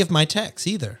answer any of my texts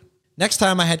either. Next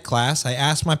time I had class, I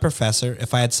asked my professor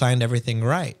if I had signed everything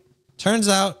right. Turns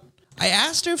out I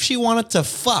asked her if she wanted to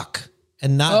fuck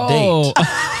and not date.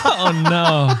 Oh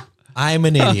no. I'm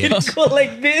an idiot. Go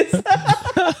like this.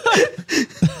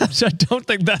 I don't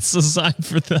think that's the sign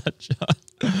for that, John.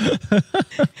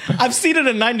 I've seen it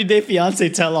in 90 Day Fiance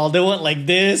tell all. They want like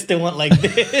this. They want like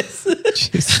this.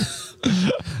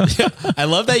 I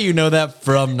love that you know that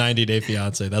from 90 Day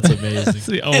Fiance. That's amazing. It's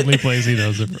the only place he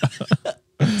knows it from.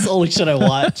 It's the only shit I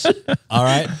watch. All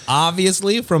right.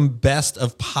 Obviously, from best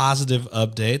of positive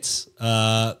updates,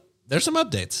 there's some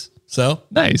updates. So,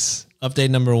 Nice. update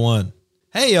number 1.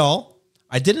 Hey, y'all.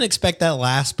 I didn't expect that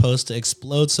last post to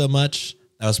explode so much.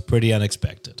 That was pretty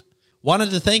unexpected.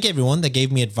 Wanted to thank everyone that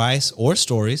gave me advice or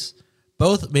stories.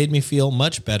 Both made me feel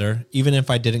much better, even if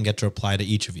I didn't get to reply to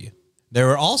each of you. There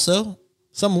were also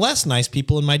some less nice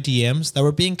people in my DMs that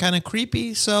were being kind of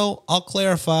creepy, so I'll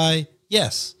clarify,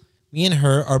 yes, me and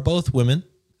her are both women,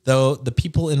 though the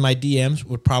people in my DMs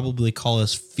would probably call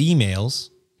us females.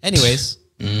 Anyways,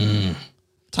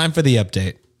 time for the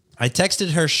update. I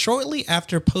texted her shortly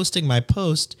after posting my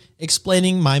post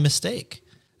explaining my mistake.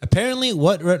 Apparently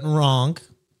what went wrong.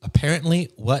 That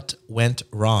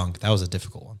was a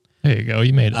difficult one. There you go.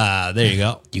 You made it. There you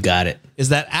go. You got it. Is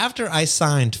that after I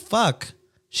signed fuck,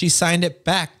 she signed it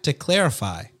back to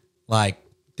clarify. Like,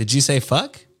 did you say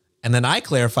fuck? And then I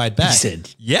clarified back. You said,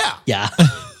 yeah. yeah.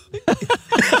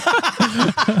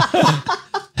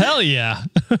 Hell yeah.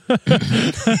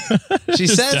 She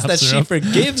says that daps her she up.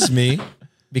 forgives me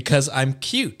because I'm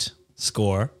cute,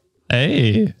 score,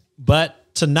 Hey.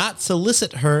 but to not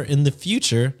solicit her in the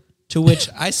future, to which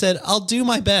I said, I'll do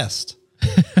my best.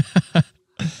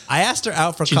 I asked her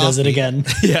out for She coffee. does it again.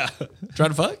 Yeah. Trying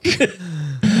to fuck?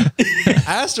 I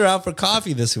asked her out for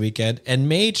coffee this weekend and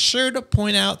made sure to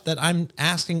point out that I'm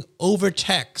asking over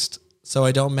text so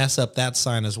I don't mess up that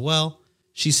sign as well.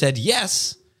 She said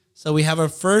yes. So we have our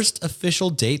first official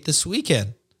date this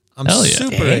weekend. I'm Hell yeah.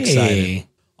 super excited.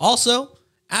 Also,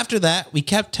 after that, we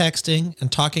kept texting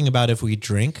and talking about if we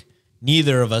drink.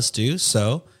 Neither of us do,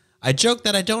 so I joked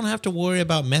that I don't have to worry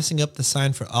about messing up the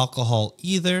sign for alcohol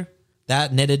either.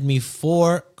 That netted me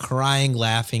 4 crying,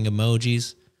 laughing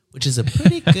emojis, which is a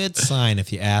pretty good sign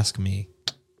if you ask me.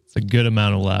 It's a good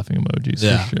amount of laughing emojis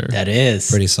Yeah. for sure. That is.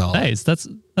 Pretty solid. Nice. That's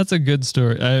a good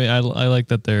story. I like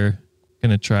that they're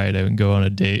gonna try it out and go on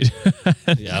a date.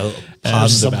 Yeah,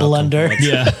 Just a blunder.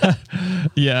 Yeah.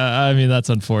 Yeah. I mean, that's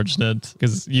unfortunate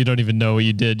because you don't even know what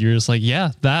you did. You're just like,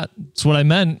 yeah, that's what I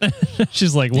meant.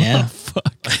 She's like, what Yeah. the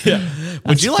fuck?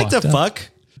 Would you like to fucked up. fuck?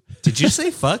 Did you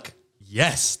say fuck?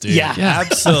 Yes, dude. Yeah.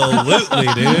 Absolutely,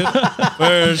 dude.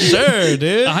 For sure,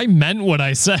 dude. I meant what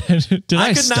I said. Did I,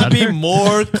 I could not be stutter?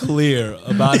 more clear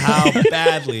about how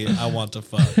badly I want to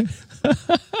fuck.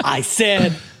 I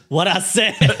said what I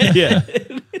said. Yeah.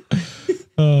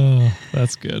 Oh,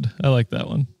 that's good. I like that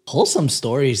one. Wholesome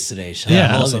stories today, Sean.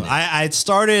 Yeah. Awesome. I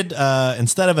started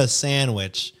instead of a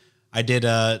sandwich, I did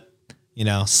a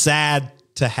sad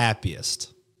to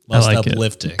happiest, most I like it.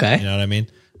 uplifting. Okay. You know what I mean?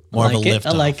 More of a lift.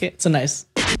 I like it. It's a nice.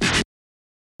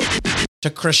 To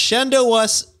crescendo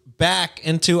us back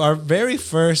into our very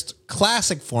first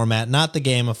classic format, not the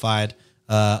gamified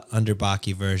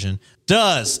Underbaki version.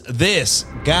 Does this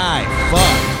guy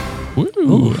fuck?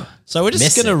 Woo. So we're just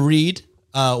Miss gonna it. read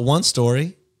one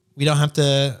story. We don't have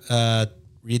to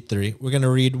read 3. We're gonna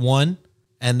read 1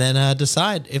 and then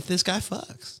decide if this guy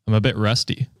fucks. I'm a bit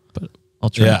rusty, but I'll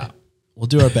try. We'll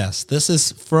do our best. This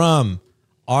is from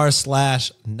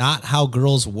r/not how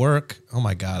girls work. Oh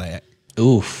my god, I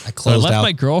Oof. So I closed left out.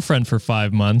 my girlfriend for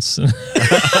 5 months.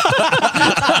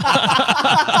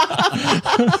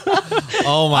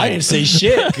 Oh I my didn't say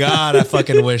shit. god, I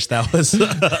fucking wish that was.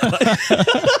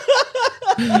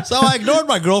 So I ignored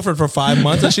my girlfriend for 5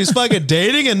 months and she's fucking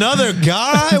dating another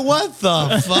guy. What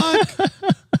the fuck?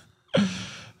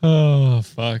 Oh,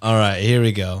 fuck. All right, here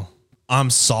we go. I'm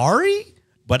sorry,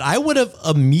 but I would have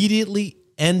immediately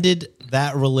ended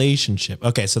that relationship.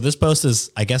 Okay, so this post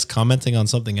is, I guess, commenting on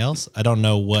something else. I don't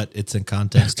know what it's in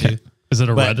context to. Is it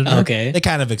a But- Redditor? Okay. They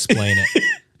kind of explain it.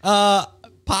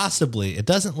 Possibly. It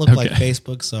doesn't look like Okay.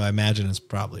 Facebook, so I imagine it's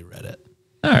probably Reddit.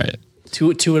 All right.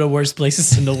 Two of the worst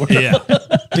places in the world. Yeah.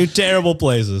 2 terrible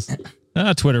places.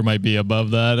 Twitter might be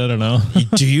above that. I don't know.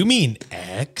 Do you mean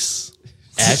X?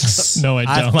 X? No, I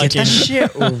don't. fucking That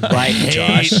shit right, hate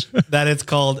Josh. that it's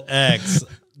called X.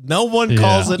 No one Yeah.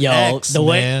 calls it Yo, X, the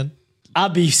way- man. I'll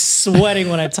be sweating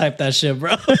when I type that shit,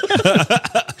 bro.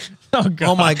 Oh, God.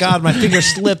 Oh my God, my finger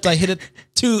slipped. I hit it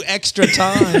 2 extra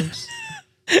times.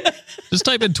 Just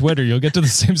type in Twitter. You'll get to the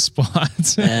same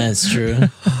spots. That's true.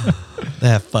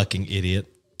 That fucking idiot.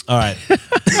 All right.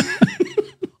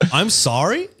 I'm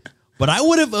sorry, but I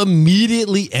would have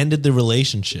immediately ended the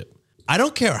relationship. I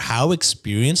don't care how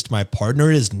experienced my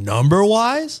partner is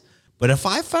number-wise, but if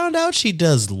I found out she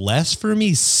does less for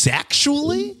me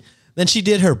sexually than she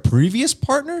did her previous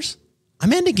partners,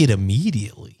 I'm ending it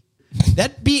immediately.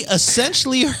 That'd be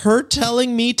essentially her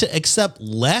telling me to accept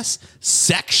less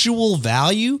sexual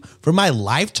value for my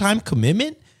lifetime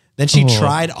commitment than she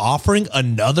tried offering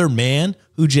another man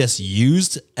who just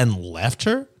used and left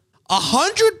her.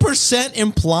 100%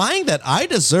 implying that I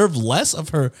deserve less of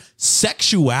her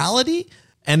sexuality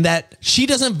and that she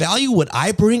doesn't value what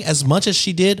I bring as much as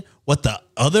she did what the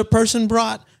other person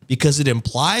brought, because it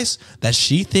implies that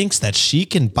she thinks that she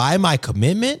can buy my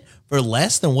commitment for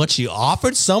less than what she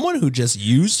offered someone who just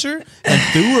used her and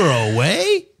threw her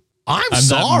away? I'm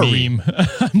sorry. That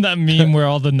meme. I'm that meme where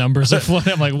all the numbers are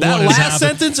floating. I'm like, what That is last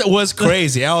happening? sentence was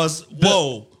crazy. I was,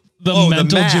 whoa. The Whoa,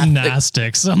 mental math.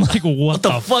 gymnastics. I'm like, what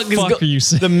the fuck are you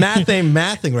saying? The math ain't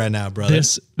mathing right now, brother.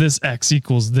 This X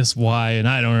equals this Y, and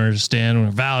I don't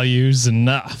understand values and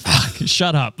fuck,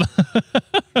 shut up.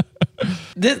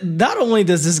 Not only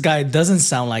does this guy doesn't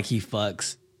sound like he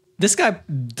fucks, this guy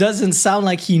doesn't sound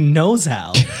like he knows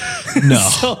how. No.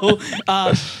 So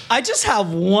I just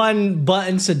have one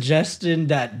button suggestion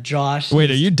that Josh. Wait,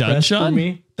 are you done, pressed for Sean?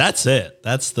 me. That's it.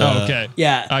 That's the. Oh, okay.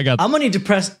 Yeah, I got. I'm gonna need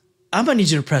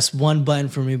you to press one button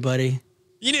for me, buddy.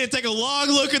 You need to take a long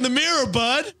look in the mirror,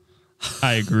 bud.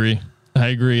 I agree.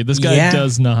 This guy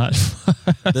does not.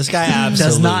 This guy absolutely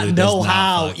Does not know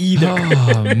how fuck. either.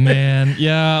 Oh man,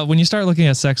 yeah. When you start looking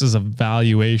at sex as a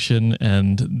valuation,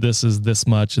 and this is this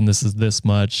much, and this is this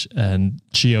much, and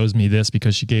she owes me this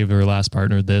because she gave her last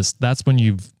partner this. That's when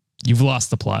you've lost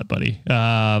the plot, buddy.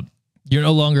 You're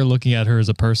no longer looking at her as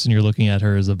a person. You're looking at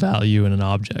her as a value and an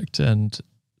object, and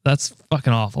that's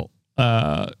fucking awful.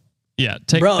 Yeah,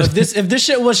 Bro, if this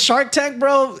shit was Shark Tank,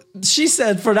 bro, she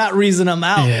said for that reason I'm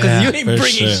out because Yeah, you ain't for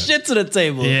bringing sure. shit to the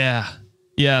table.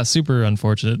 Yeah, super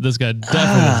unfortunate. This guy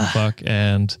definitely doesn't fuck,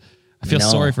 and I feel No.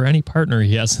 sorry for any partner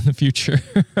he has in the future.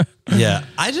 Yeah,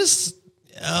 I just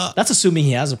That's assuming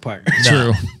he has a partner.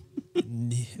 True.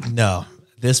 no.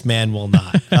 This man will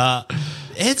not.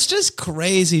 It's just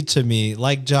crazy to me.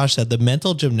 Like Josh said, the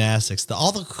mental gymnastics,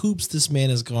 all the hoops this man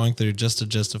is going through just to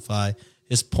justify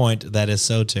his point that is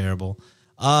so terrible.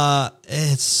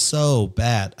 It's so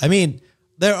bad. I mean,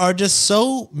 there are just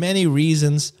so many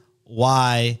reasons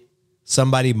why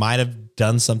somebody might have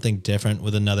done something different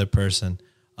with another person.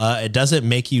 It doesn't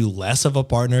make you less of a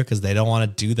partner because they don't want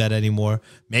to do that anymore.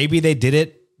 Maybe they did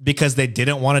it because they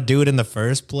didn't want to do it in the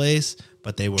first place,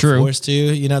 but they were forced to.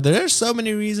 You know, there's so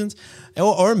many reasons.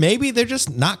 Or maybe they're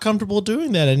just not comfortable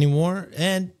doing that anymore.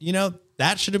 And, you know,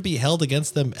 that shouldn't be held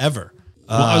against them ever.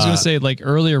 Well, I was going to say, like,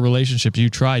 earlier relationships, you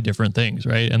try different things,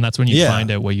 right? And that's when you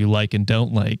find out what you like and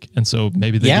don't like. And so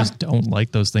maybe they just don't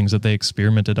like those things that they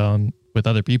experimented on with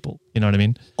other people. You know what I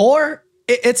mean? Or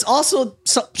it's also,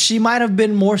 she might have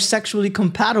been more sexually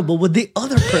compatible with the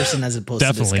other person as opposed to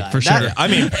this Definitely, guy. for sure. I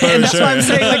mean, And that's why I'm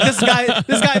saying, like, this guy,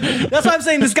 that's why I'm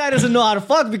saying this guy doesn't know how to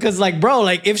fuck, because, like, bro,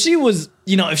 like, if she was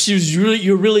really,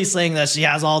 you're really saying that she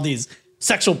has all these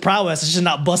sexual prowess and she's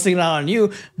not busting it out on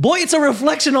you, boy, it's a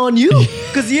reflection on you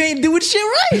because you ain't doing shit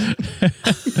right.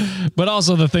 But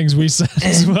also the things we said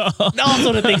as well.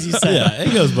 Also the things you said. Yeah,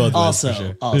 it goes both ways for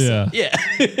sure. Yeah.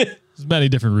 There's many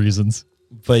different reasons.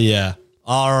 But yeah.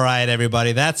 All right,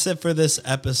 everybody. That's it for this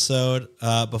episode.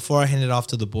 Before I hand it off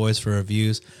to the boys for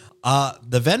reviews,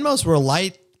 the Venmos were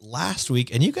light last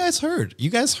week, and you guys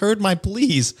heard my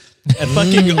pleas and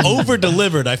fucking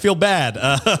over-delivered. I feel bad.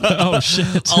 Oh,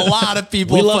 shit. A lot of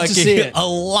people We love to see it. a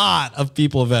lot of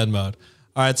people Venmoed.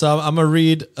 All right, so I'm going to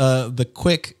read the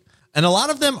quick, and a lot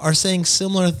of them are saying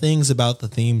similar things about the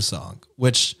theme song,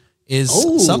 which is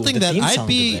something the that theme I'd song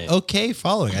be debate. okay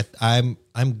following.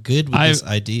 I'm good with this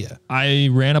idea. I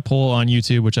ran a poll on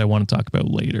YouTube, which I want to talk about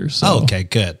later. So. Okay,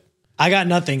 good. I got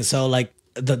nothing, so like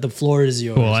the floor is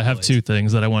yours. Cool. I have boys. two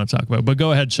things that I want to talk about, but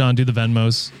go ahead, Sean, do the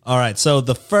Venmos. All right, so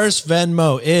the first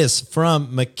Venmo is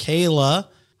from Michaela.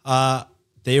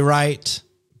 They write,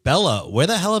 Bella, where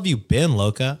the hell have you been,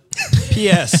 Loca?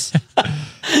 P.S.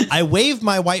 I waved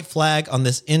my white flag on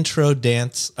this intro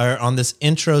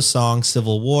song,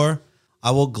 Civil War.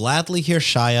 I will gladly hear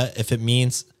Shia if it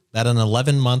means that an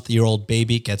 11-month-old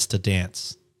baby gets to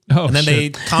dance. Oh, And then they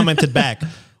shit. commented back,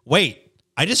 wait,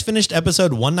 I just finished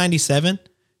episode 197.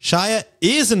 Shia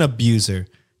is an abuser.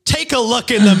 Take a look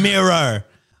in the mirror.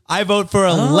 I vote for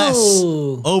a less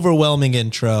overwhelming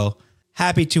intro.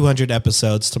 Happy 200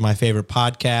 episodes to my favorite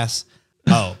podcast.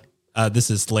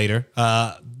 This is later.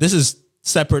 This is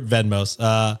separate Venmos.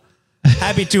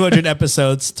 Happy 200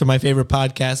 episodes to my favorite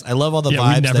podcast. I love all the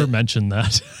vibes. We never that mentioned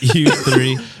that. you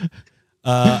three.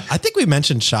 I think we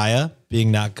mentioned Shia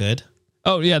being not good.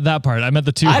 Oh yeah, that part. I meant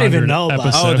the 200 I didn't even know about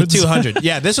episodes. Oh, the 200.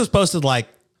 Yeah, this was posted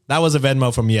that was a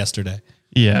Venmo from yesterday.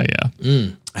 Yeah.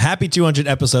 Happy 200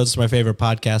 episodes to my favorite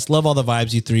podcast. Love all the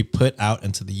vibes you three put out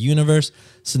into the universe.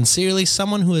 Sincerely,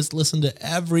 someone who has listened to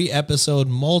every episode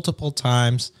multiple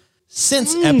times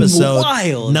since episode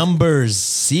wild. number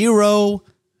 0.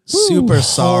 Super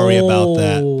sorry about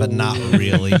that, but not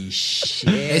really.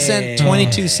 They sent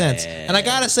 22 cents. And I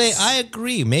gotta say, I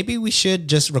agree. Maybe we should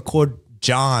just record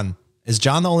John. Is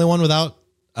John the only one without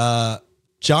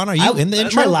John, are you in the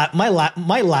intro?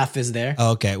 My laugh is there.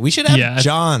 Okay, we should have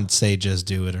John say "just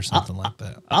do it" or something like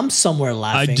that. I'm somewhere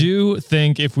laughing. I do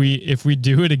think if we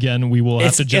do it again, we will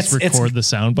have to just record the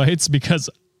sound bites because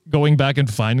going back and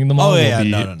finding them all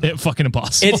will be fucking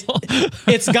impossible.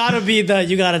 It's gotta be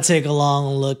you gotta take a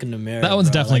long look in the mirror. That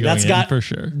one's definitely going in for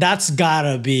sure. That's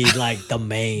gotta be like the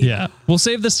main. Yeah, we'll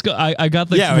save this. I got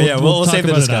the we'll save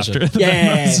the discussion.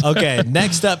 Yeah. Okay,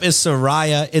 next up is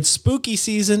Soraya. It's spooky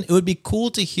season. It would be cool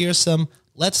to hear some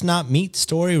Let's Not Meet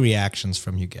story reactions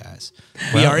from you guys.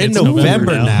 We are in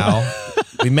November now.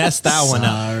 We messed that one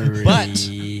up, but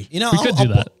we could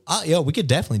do that. We could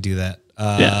definitely do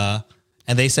that.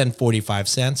 And they send 45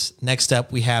 cents. Next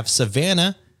up, we have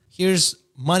Savannah. Here's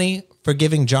money for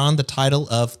giving John the title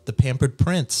of the Pampered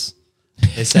Prince.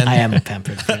 They send. I am a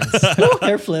Pampered Prince. Ooh,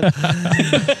 hair flip.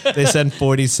 They send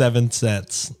 47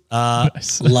 cents.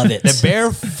 Nice. Love it. The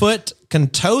Barefoot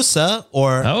Contosa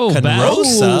or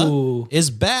Conrosa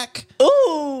is back.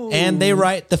 Ooh. And they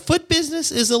write, the foot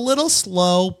business is a little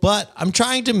slow, but I'm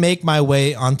trying to make my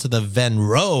way onto the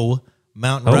Venro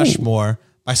Mount Rushmore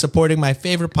by supporting my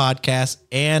favorite podcast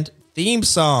and theme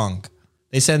song.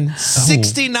 They send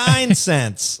 69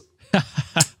 cents.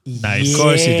 Nice. Of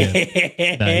course you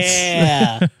did.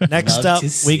 Nice. Next up,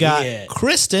 we got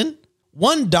Kristen.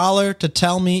 $1 to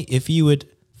tell me if you would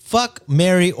fuck,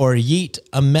 marry, or yeet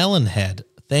a melon head.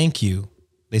 Thank you.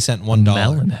 They sent $1.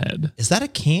 Melon head. Is that a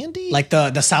candy? Like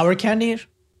the sour candy?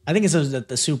 I think it's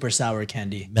the super sour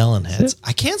candy. Melon heads.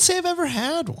 I can't say I've ever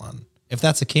had one. If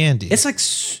that's a candy. It's like,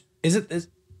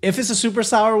 if it's a super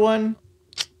sour one,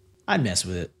 I'd mess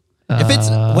with it. If it's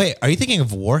wait, are you thinking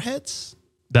of warheads?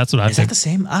 That's what I Is think. that the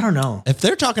same? I don't know. If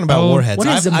they're talking about warheads, what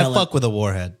is I fuck with a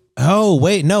warhead. Oh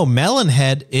wait, no, melon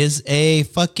head is a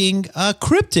fucking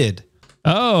cryptid.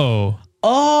 Oh.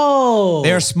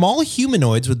 They are small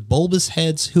humanoids with bulbous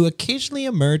heads who occasionally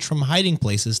emerge from hiding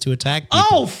places to attack people.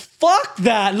 Oh, fuck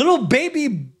that. Little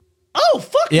baby. Oh,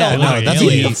 fuck yeah, no. no, that's a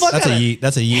yeet. That's a yeet.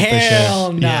 That's a yeet for sure.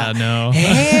 Hell no. Yeah, no.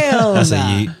 Hell That's a nah.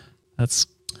 yeet. That's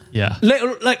yeah.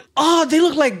 Like, they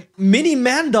look like mini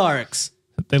mandarks.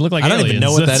 They look like I don't aliens. even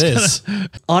know what that is.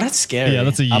 Oh, that's scary. Yeah,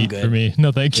 that's a I'm yeet good. for me.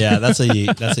 No, thank you. Yeah, that's a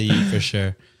yeet. That's a yeet for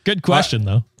sure. Good question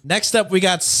though. Next up, we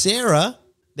got Sarah.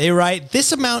 They write,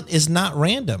 this amount is not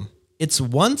random. It's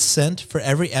 1 cent for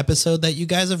every episode that you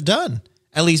guys have done.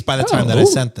 At least by the time that I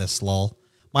sent this, lol.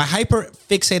 My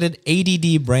hyper-fixated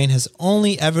ADD brain has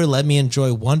only ever let me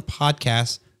enjoy one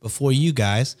podcast before you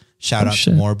guys. Shout out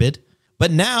to Morbid.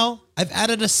 But now, I've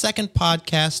added a second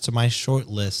podcast to my short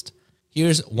list.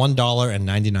 Here's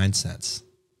 $1.99.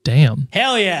 Damn.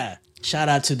 Hell yeah. Shout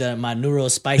out to my Neuro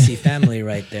Spicy family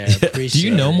right there. Appreciate Do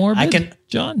you know it. Morbid,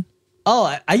 John?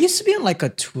 Oh, I used to be in like a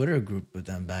Twitter group with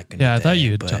them back in the day. Yeah, I thought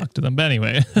you had talked to them. But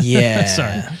anyway. Yeah.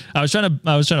 Sorry. I was trying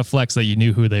to flex that you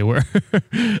knew who they were.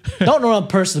 Don't know them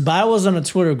personally, but I was in a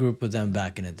Twitter group with them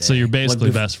back in the day. So you're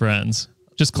basically best friends.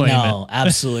 Just claim it. No,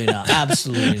 absolutely not.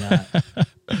 Absolutely not.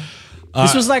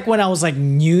 This was like when I was like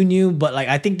new, but like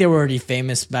I think they were already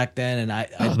famous back then, and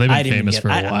they've been I didn't famous get, for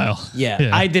a while. Yeah,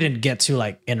 I didn't get to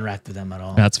like interact with them at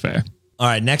all. That's fair. All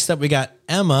right, next up we got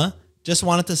Emma. Just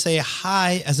wanted to say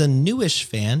hi as a newish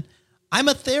fan. I'm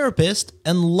a therapist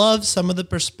and love some of the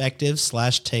perspectives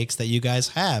 / takes that you guys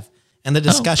have and the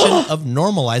discussion of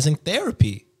normalizing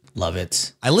therapy. Love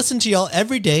it. I listen to y'all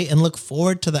every day and look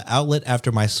forward to the outlet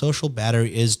after my social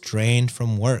battery is drained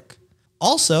from work.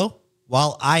 Also,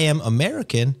 while I am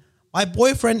American, my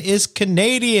boyfriend is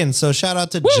Canadian, so shout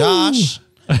out to Josh.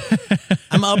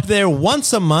 I'm up there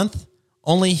once a month,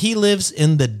 only he lives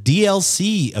in the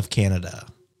DLC of Canada.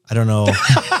 I don't know.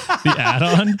 The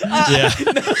add-on? Yeah.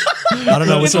 I don't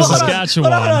know It's what's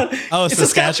Saskatchewan. Oh, it's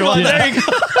Saskatchewan? Yeah. There you go.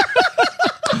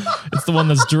 It's the one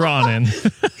that's drawn in.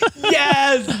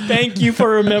 Yes. Thank you for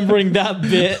remembering that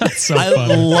bit. So I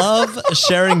funny. love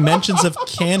sharing mentions of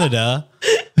Canada.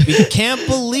 We can't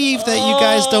believe that you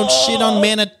guys don't shit on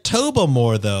Manitoba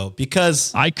more, though,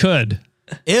 because I could.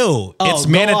 ew, it's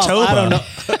go Manitoba. off. I don't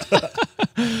know.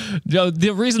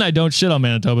 The reason I don't shit on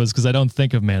Manitoba is because I don't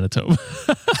think of Manitoba.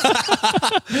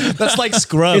 That's like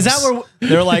Scrubs. Is that where-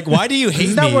 they're like, why do you hate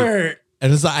Is that me? where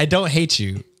And it's like, I don't hate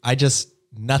you. I just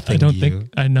nothing I don't you.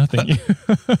 think I nothing you.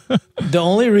 the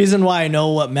only reason why I know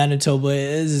what Manitoba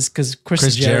is because Chris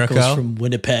Jericho's Jericho? from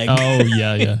Winnipeg. Oh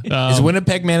yeah. Is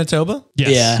Winnipeg, Manitoba?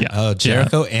 Yes, Yeah. Oh,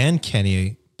 Jericho and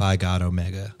Kenny by God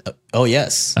Omega. Oh,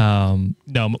 yes.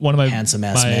 No, one of my Handsome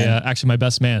ass my, man. actually, my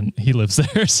best man, he lives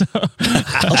there, so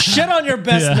Oh, shit on your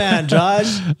best man,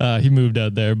 Josh. he moved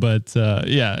out there. But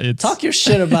yeah, it's. Talk your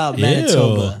shit about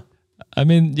Manitoba. I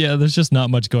mean, yeah, there's just not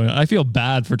much going on. I feel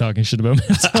bad for talking shit about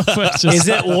Manitoba. It's just, Is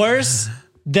it worse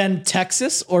than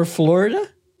Texas or Florida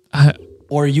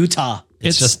or Utah?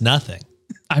 It's just nothing.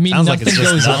 I mean, Sounds like nothing it's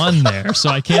just goes on there, so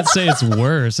I can't say it's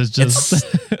worse. It's just.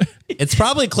 It's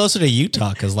probably closer to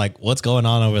Utah because, like, what's going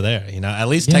on over there? You know, at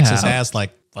least Yeah. Texas has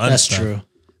like fun That's stuff. true.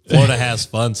 Florida has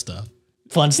fun stuff.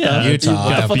 Fun stuff. Utah, What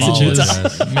the I fuck's in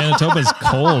apologize. Utah? Manitoba's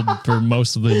cold for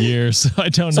most of the year, so I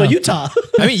don't So know. Utah.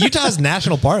 I mean, Utah has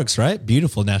national parks, right?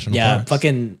 Beautiful national Yeah, parks.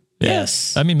 fucking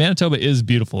yes. I mean, Manitoba is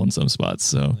beautiful in some spots,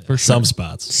 so for sure. Some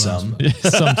spots. Some.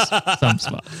 some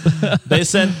spots. They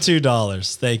sent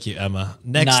 $2. Thank you, Emma.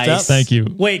 Next Nice. up. Thank you.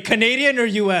 Wait, Canadian or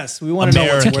US? We want to know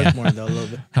what's American. worth more though a little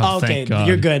bit. Oh, okay, thank God.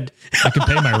 you're good. I can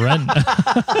pay my rent.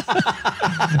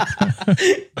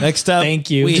 Next up. Thank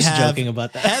you. We Just have joking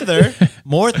about that. Heather.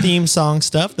 More theme song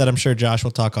stuff that I'm sure Josh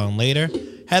will talk on later.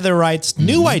 Heather writes,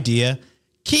 new idea.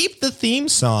 Keep the theme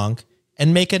song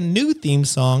and make a new theme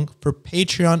song for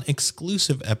Patreon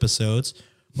exclusive episodes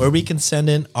where we can send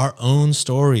in our own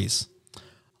stories.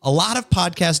 A lot of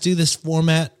podcasts do this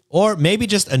format, or maybe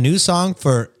just a new song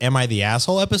for Am I the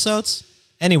Asshole episodes?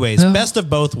 Anyways, best of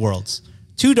both worlds.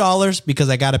 $2 because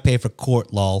I got to pay for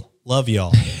court, lol. Love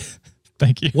y'all.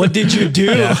 Thank you. What did you do?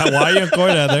 Why are you in court,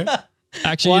 Heather?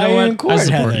 Actually, Why you know are you in what? court, I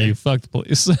support Heather? you. Fuck the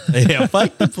police. Yeah,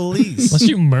 fuck the police. Unless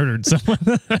you murdered someone.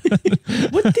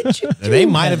 What did you do? They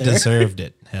might have Heather? deserved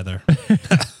it, Heather. No,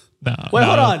 Wait, no.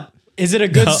 hold on. Is it a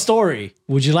good story?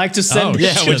 Would you like to send Oh, me?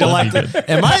 yeah, Would you like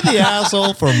to? Am I the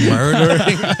asshole for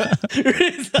murdering?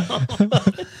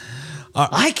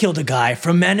 I killed a guy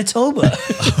from Manitoba.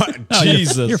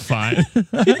 Jesus. You're fine.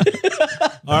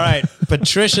 All right.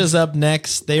 Patricia's up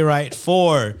next. They write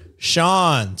for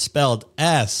Sean, spelled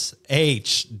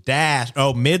S-H dash,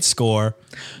 mid score.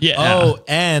 Yeah.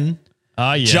 O-N.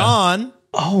 Yeah. John,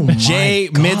 Oh my J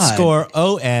God. mid score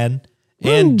O-N.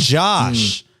 And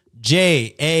Josh,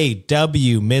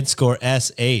 J-A-W mid score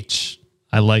S-H.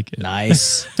 I like it.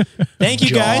 Nice. Thank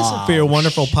you guys for your Josh.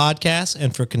 wonderful podcast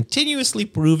and for continuously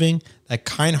proving that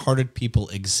kind-hearted people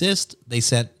exist. They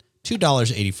sent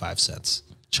 $2.85.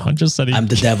 John just said I'm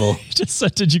the devil. He just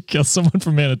said, "Did you kill someone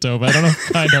from Manitoba?" I don't know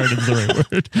if kind-hearted is the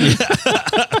right word.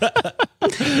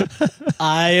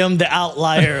 I am the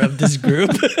outlier of this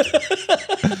group.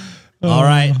 All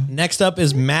right. Next up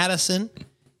is Madison.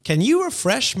 Can you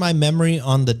refresh my memory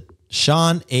on the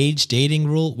Sean age dating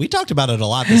rule? We talked about it a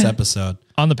lot this episode.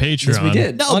 On the Patreon. Yes, we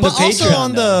did. No, On but the also Patreon,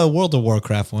 on the World of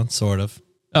Warcraft one, sort of.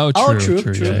 Oh, true. Oh, true,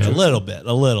 true. true, Yeah, A yeah. little bit.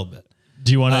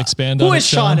 Do you want to expand on Who it, is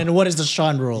Sean and what is the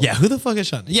Sean rule? Yeah, who the fuck is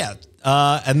Sean? Yeah.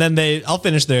 And then I'll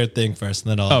finish their thing first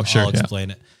and then I'll sure, yeah.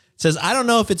 explain it. It says, I don't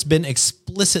know if it's been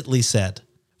explicitly said.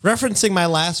 Referencing my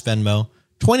last Venmo,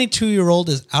 22-year-old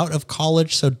is out of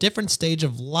college, so different stage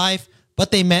of life, but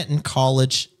they met in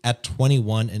college at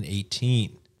 21 and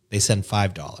 18. They send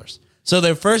 $5. So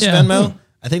their first Yeah. Venmo,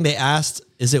 I think they asked,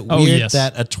 is it Oh, weird yes.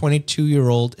 that a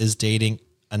 22-year-old is dating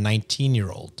a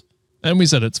 19-year-old? And we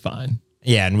said it's fine.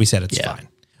 Yeah, and we said it's Yeah. fine.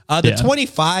 The Yeah.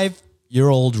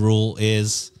 25-year-old rule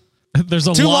is There's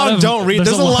a too lot long. of, Don't read.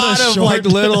 There's a lot of short- like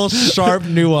little sharp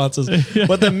nuances.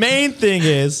 But the main thing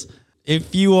is,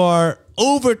 if you are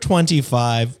over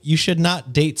 25, you should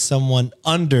not date someone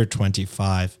under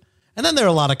 25. And then there are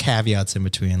a lot of caveats in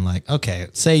between. Like, okay,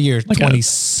 say you're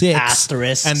 26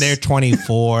 asterisks. and they're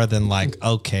 24, then like,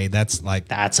 okay, that's like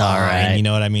That's fine, all right. You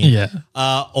know what I mean? Yeah.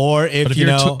 Or if, But if you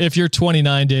you're know, if you're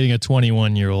 29 dating a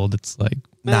 21-year-old, it's like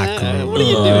not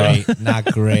great. Not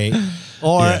great.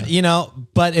 Or, you know,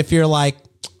 but if you're like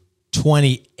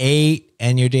 28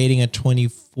 and you're dating a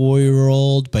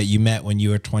 24-year-old, but you met when you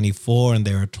were 24 and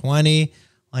they were 20,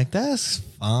 like that's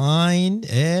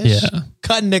fine-ish. Yeah.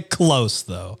 Cutting it close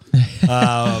though.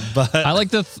 But I like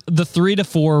the 3 to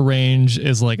 4 range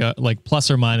is like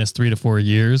plus or minus 3 to 4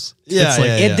 years. Yeah, it's like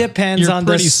yeah, It depends you're on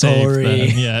the pretty safe story.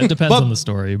 then. Yeah, it depends But- on the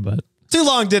story, but too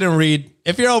long didn't read.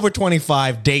 If you're over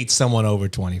 25, date someone over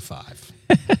 25.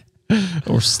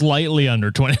 Or slightly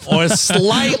under 25. Or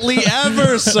slightly,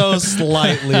 ever so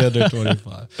slightly under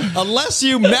 25. Unless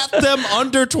you met them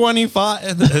under 25.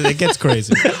 It gets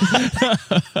crazy.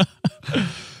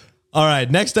 All right,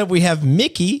 next up we have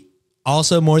Mickey.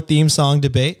 Also more theme song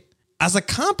debate. As a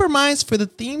compromise for the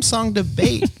theme song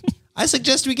debate, I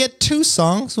suggest we get 2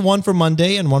 songs, one for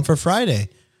Monday and one for Friday.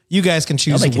 You guys can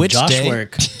choose which day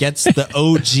gets the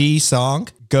OG song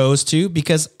goes to,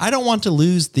 because I don't want to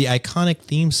lose the iconic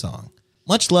theme song.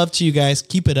 Much love to you guys.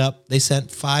 Keep it up. They sent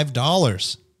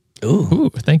 $5. Ooh,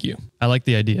 thank you. I like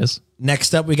the ideas.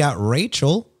 Next up, we got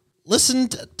Rachel.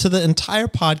 Listened to the entire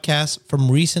podcast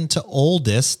from recent to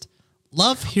oldest.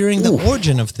 Love hearing the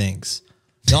origin of things.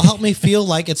 Y'all help me feel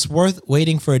like it's worth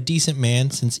waiting for a decent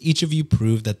man, since each of you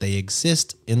proved that they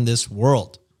exist in this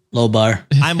world. Low bar.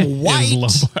 I'm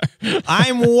white.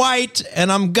 I'm white,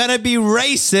 and I'm gonna be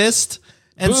racist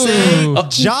and say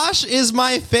Josh is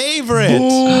my favorite.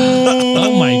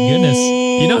 Oh my goodness!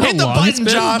 You know how Hit the long it's button,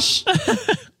 been? Josh.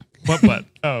 What?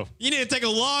 Oh, You need to take a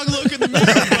long look in the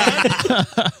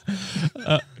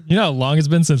mirror. you know how long it's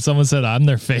been since someone said I'm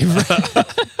their favorite.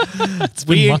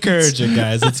 We months. encourage it,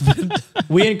 guys. It's been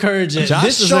We encourage it. Josh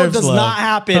This show deserves does love. not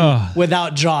happen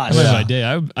without Josh. What my day?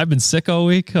 I've been sick all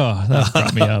week. Oh, that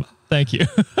brought me up. Thank you.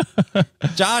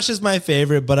 Josh is my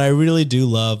favorite, but I really do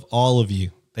love all of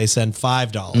you. They send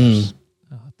 $5.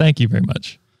 Thank you very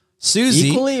much. Susie,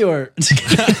 Equally or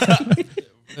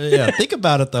yeah, think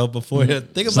about it though before you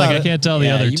think It's about like I it. can't tell the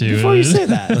other two. Before you say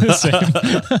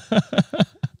that,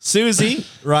 Susie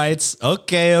writes,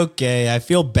 okay. I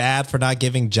feel bad for not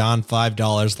giving John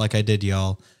 $5 like I did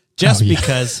y'all, just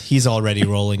because he's already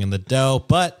rolling in the dough.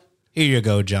 But here you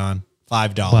go, John.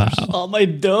 $5. Wow. all my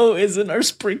dough is in our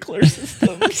sprinkler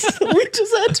system. So we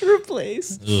just had to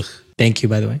replace. Thank you,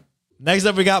 by the way. Next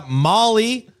up, we got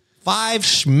Molly. 5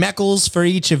 schmeckles for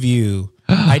each of you.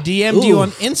 I DM'd you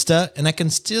on Insta, and I can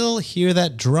still hear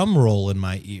that drum roll in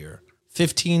my ear.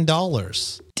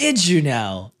 $15. Did you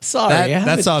now? Sorry, I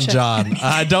That's haven't on checked. John.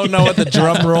 I don't know what the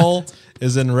drum roll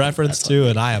is in reference to,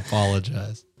 and I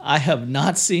apologize. I have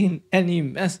not seen any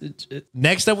messages.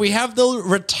 Next up, we have the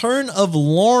return of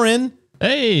Lauren.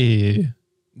 Hey,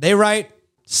 They write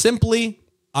simply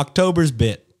October's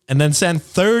bit and then send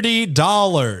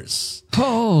 $30.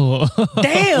 oh,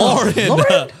 Damn,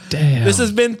 Lauren, damn! this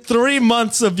has been 3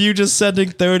 months of you just sending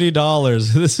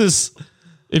 $30. This is,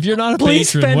 If you're not a Please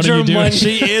patron, spend what are your you doing? money.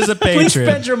 she is a Please spend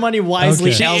patron. your money wisely.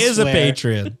 Okay. She is a elsewhere.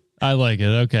 patron. I like it.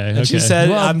 Okay, okay. She said,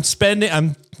 Well,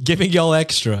 I'm giving y'all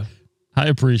extra. I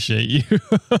appreciate you.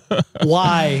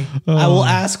 Why? I will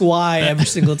ask why every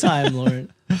single time,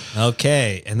 Lauren.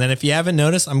 Okay. And then if you haven't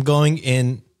noticed, I'm going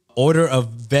in order of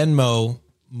Venmo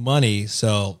money.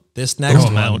 So this next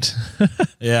one. amount.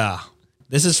 Yeah.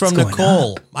 This is from going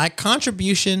Nicole. My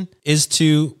contribution is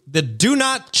to the Do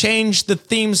Not Change the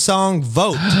Theme Song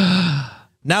vote.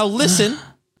 Now listen,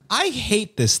 I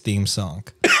hate this theme song.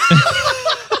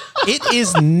 It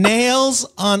is nails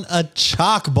on a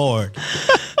chalkboard.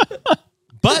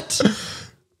 But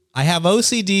I have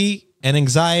OCD and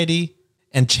anxiety,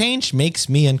 and change makes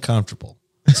me uncomfortable.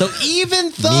 So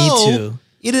even though too.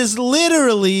 it is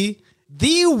literally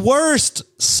the worst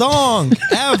song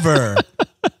ever,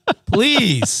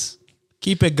 please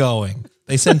keep it going.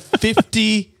 They send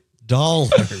 $50.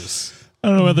 I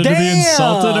don't know whether to be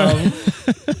insulted or.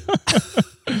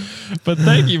 But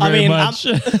thank you very much.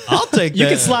 I'll take that. You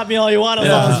can slap me all you want as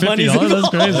long as money's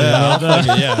 $50, that's involved.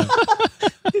 crazy. Yeah.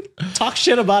 Talk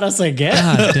shit about us again.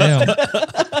 God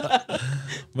damn.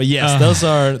 But yes, those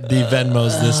are the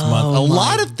Venmos this month. A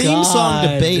lot of theme song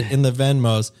God. debate in the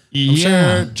Venmos. I'm Yeah.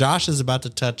 sure Josh is about to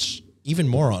touch even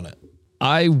more on it.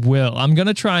 I will. I'm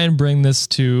gonna try and bring this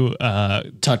to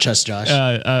Touch us, Josh.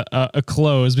 a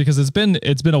close because it's been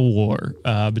a war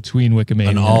between Wikimaniacs.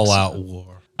 An all-out war.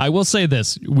 I will say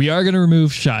this: we are going to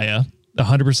remove Shia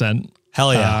 100%.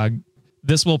 Hell yeah.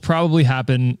 This will probably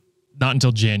happen not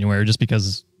until January, just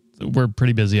because we're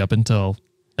pretty busy up until.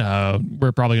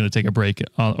 We're probably going to take a break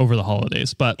over the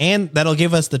holidays, but And that'll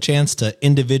give us the chance to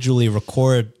individually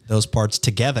record those parts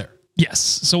together. yes,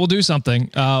 so we'll do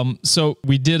something. So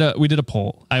we did a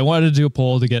poll. I wanted to do a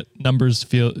poll to get numbers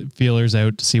feelers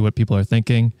out to see what people are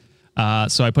thinking.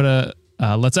 So I put a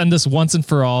let's end this once and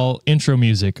for all intro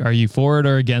music. Are you for it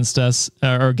or against us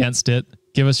or against it?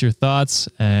 Give us your thoughts.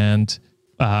 And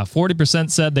 40%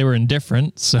 said they were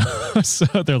indifferent. So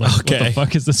they're like, what Okay. the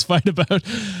fuck is this fight about?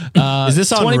 Is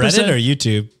this on 20% Reddit or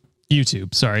YouTube?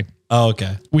 YouTube? Sorry, Oh,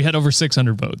 okay. we had over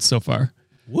 600 votes so far.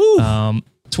 Woo.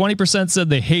 20% said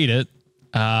they hate it,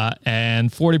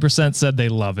 and 40% said they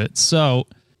love it. So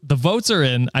the votes are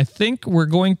in. I think we're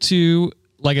going to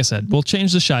like I said, we'll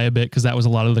change the Shy a bit because that was a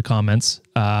lot of the comments.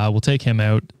 We'll take him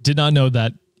out. Did not know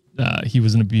that he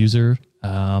was an abuser.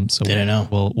 So Didn't know.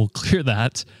 We'll clear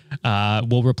that.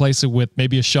 We'll replace it with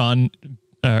maybe a Sean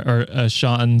or a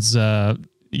Sean's.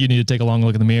 You need to take a long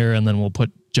look in the mirror, and then we'll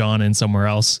put John in somewhere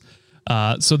else.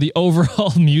 So the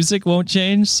overall music won't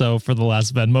change. So for the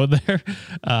last Venmo there,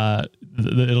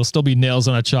 it'll still be nails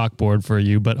on a chalkboard for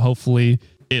you, but hopefully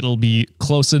it'll be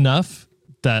close enough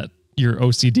that your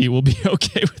OCD will be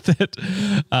okay with it.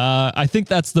 I think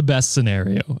that's the best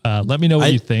scenario. Let me know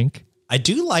what you think. I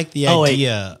do like the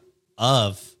idea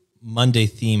of Monday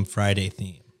theme, Friday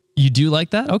theme. You do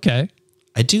like that? Okay.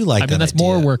 I do like that. I mean, that's idea.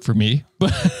 more work for me.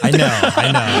 But I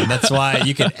know. That's why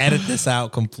you can edit this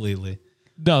out completely.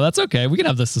 no, that's okay. We can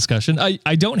have this discussion.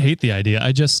 I don't hate the idea.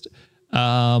 I just,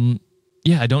 I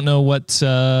don't know what.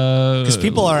 Because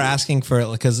people are asking for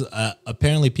it, because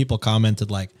apparently people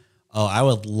commented like, oh, I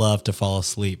would love to fall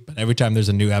asleep, but every time there's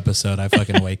a new episode, I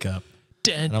fucking wake up.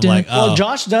 And I'm like, oh. Well,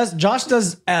 Josh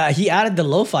does. He added the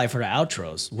lo-fi for the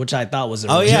outros, which I thought was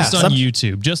just on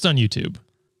YouTube. Just on YouTube.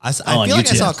 I feel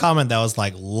like I saw a comment that was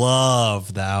like,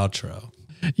 love the outro.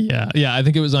 Yeah. I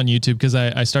think it was on YouTube because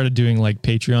I started doing like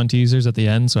Patreon teasers at the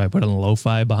end, so I put a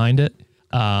lo-fi behind it.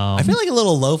 I feel like a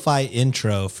little lo-fi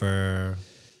intro for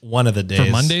one of the days.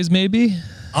 For Mondays, maybe?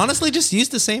 Honestly, just use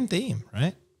the same theme,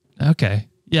 right? Okay.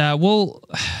 Yeah, we'll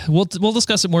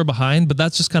discuss it more behind, but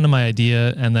that's just kind of my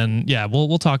idea. And then,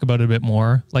 we'll talk about it a bit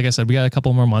more. Like I said, we got a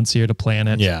couple more months here to plan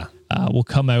it. Yeah. We'll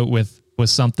come out with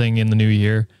something in the new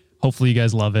year. Hopefully you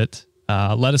guys love it.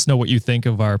 Let us know what you think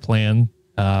of our plan.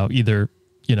 Either,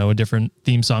 a different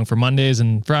theme song for Mondays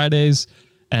and Fridays,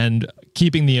 and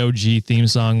keeping the OG theme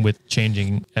song with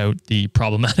changing out the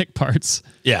problematic parts.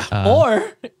 Yeah.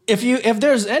 Or if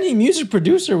there's any music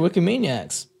producer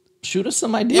Wikimaniacs, shoot us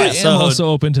some ideas. I am also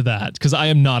open to that because I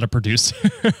am not a producer.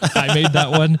 I made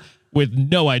that one with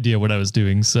no idea what I was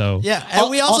doing. So yeah, and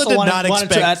we also did not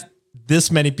expect this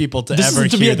many people to ever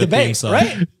hear the theme song,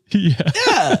 right?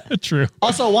 Yeah, true.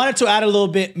 Also, wanted to add a little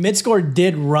bit. Midscore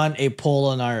did run a poll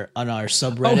on our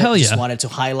subreddit. Oh, hell yeah. Just wanted to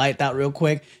highlight that real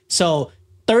quick. So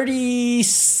 30.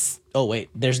 Oh wait,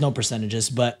 there's no percentages,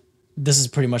 but this is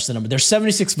pretty much the number. There's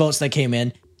 76 votes that came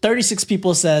in. 36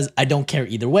 people says I don't care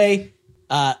either way.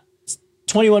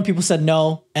 21 people said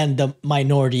no, and the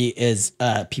minority is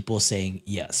people saying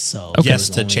yes. So yes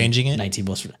to changing it. 19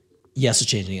 votes for yes to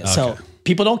changing it. Okay. So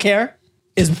people don't care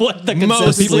is what the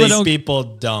consensus mostly is. people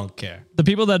don't care. The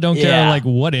people that don't care are like,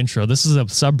 what intro? This is a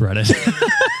subreddit.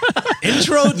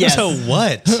 Intro to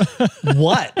what?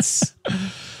 What?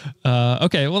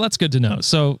 Okay, well that's good to know.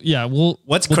 So yeah,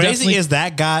 What's crazy is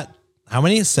that got how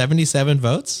many? 77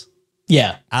 votes?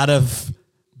 Yeah. Out of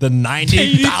the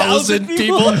 90,000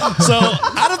 people. So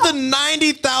out of the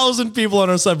 90,000 people on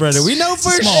our subreddit, we know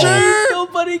for sure.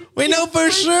 We know for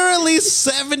sure at least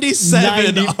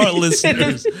 77 are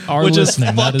listeners, which is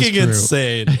fucking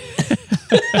insane.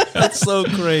 That's so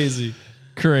crazy.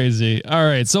 Crazy. All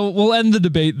right, so we'll end the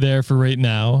debate there for right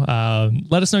now.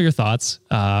 Let us know your thoughts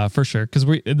for sure, because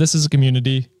this is a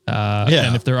community.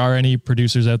 And if there are any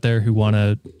producers out there who want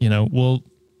to,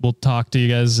 we'll talk to you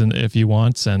guys and if you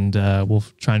want, and we'll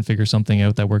try and figure something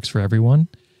out that works for everyone.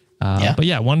 But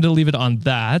yeah, wanted to leave it on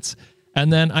that.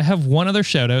 And then I have one other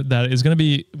shout out that is going to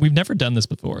be, we've never done this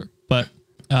before, but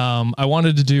I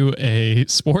wanted to do a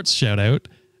sports shout out.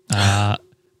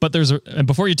 But and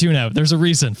before you tune out, there's a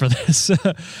reason for this.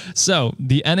 So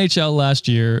the NHL last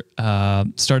year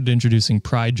started introducing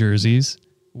Pride jerseys,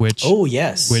 which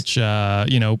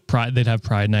Pride, they'd have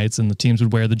Pride nights and the teams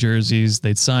would wear the jerseys,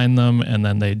 they'd sign them, and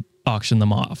then they'd auction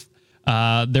them off.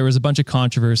 There was a bunch of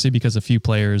controversy because a few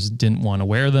players didn't want to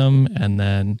wear them, and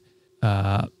then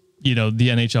the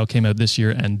NHL came out this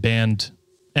year and banned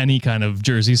any kind of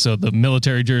jersey. So the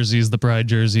military jerseys, the Pride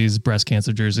jerseys, breast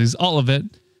cancer jerseys, all of it.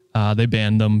 They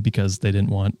banned them because they didn't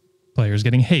want players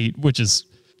getting hate, which is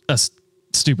a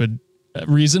stupid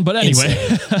reason. But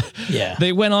anyway, yeah,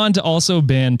 they went on to also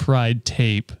ban Pride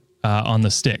tape on the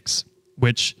sticks,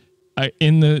 which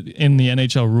in the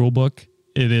NHL rule book,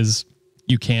 it is,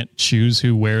 you can't choose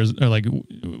who wears or like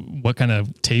what kind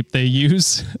of tape they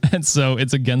use. And so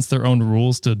it's against their own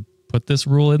rules to put this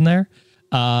rule in there.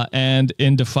 And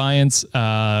in defiance,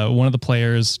 one of the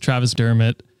players, Travis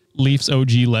Dermott, Leafs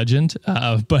OG legend,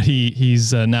 but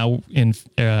he's now in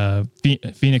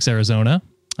Phoenix, Arizona,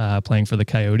 playing for the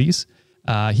Coyotes.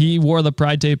 He wore the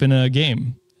Pride tape in a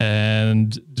game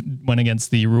and went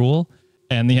against the rule,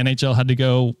 and the NHL had to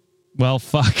go, well,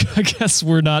 fuck, I guess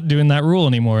we're not doing that rule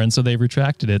anymore, and so they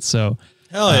retracted it. So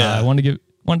hell yeah. I wanted to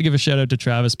give a shout out to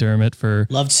Travis Dermott for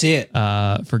love to see it,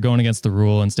 for going against the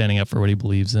rule and standing up for what he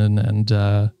believes in, and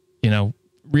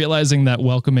realizing that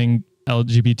welcoming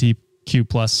LGBTQ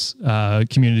plus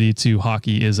community to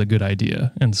hockey is a good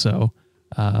idea. And so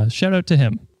shout out to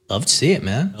him. Love to see it,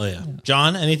 man. Oh yeah.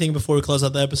 John, anything before we close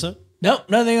out the episode? Nope,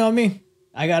 nothing on me.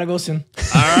 I gotta go soon.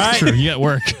 All right. True, you got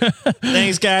work.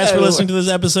 Thanks, guys, for listening to this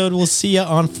episode. We'll see you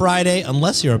on Friday.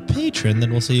 Unless you're a patron,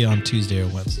 then we'll see you on Tuesday or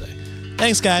Wednesday.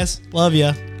 Thanks, guys. Love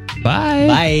you. Bye.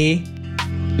 Bye.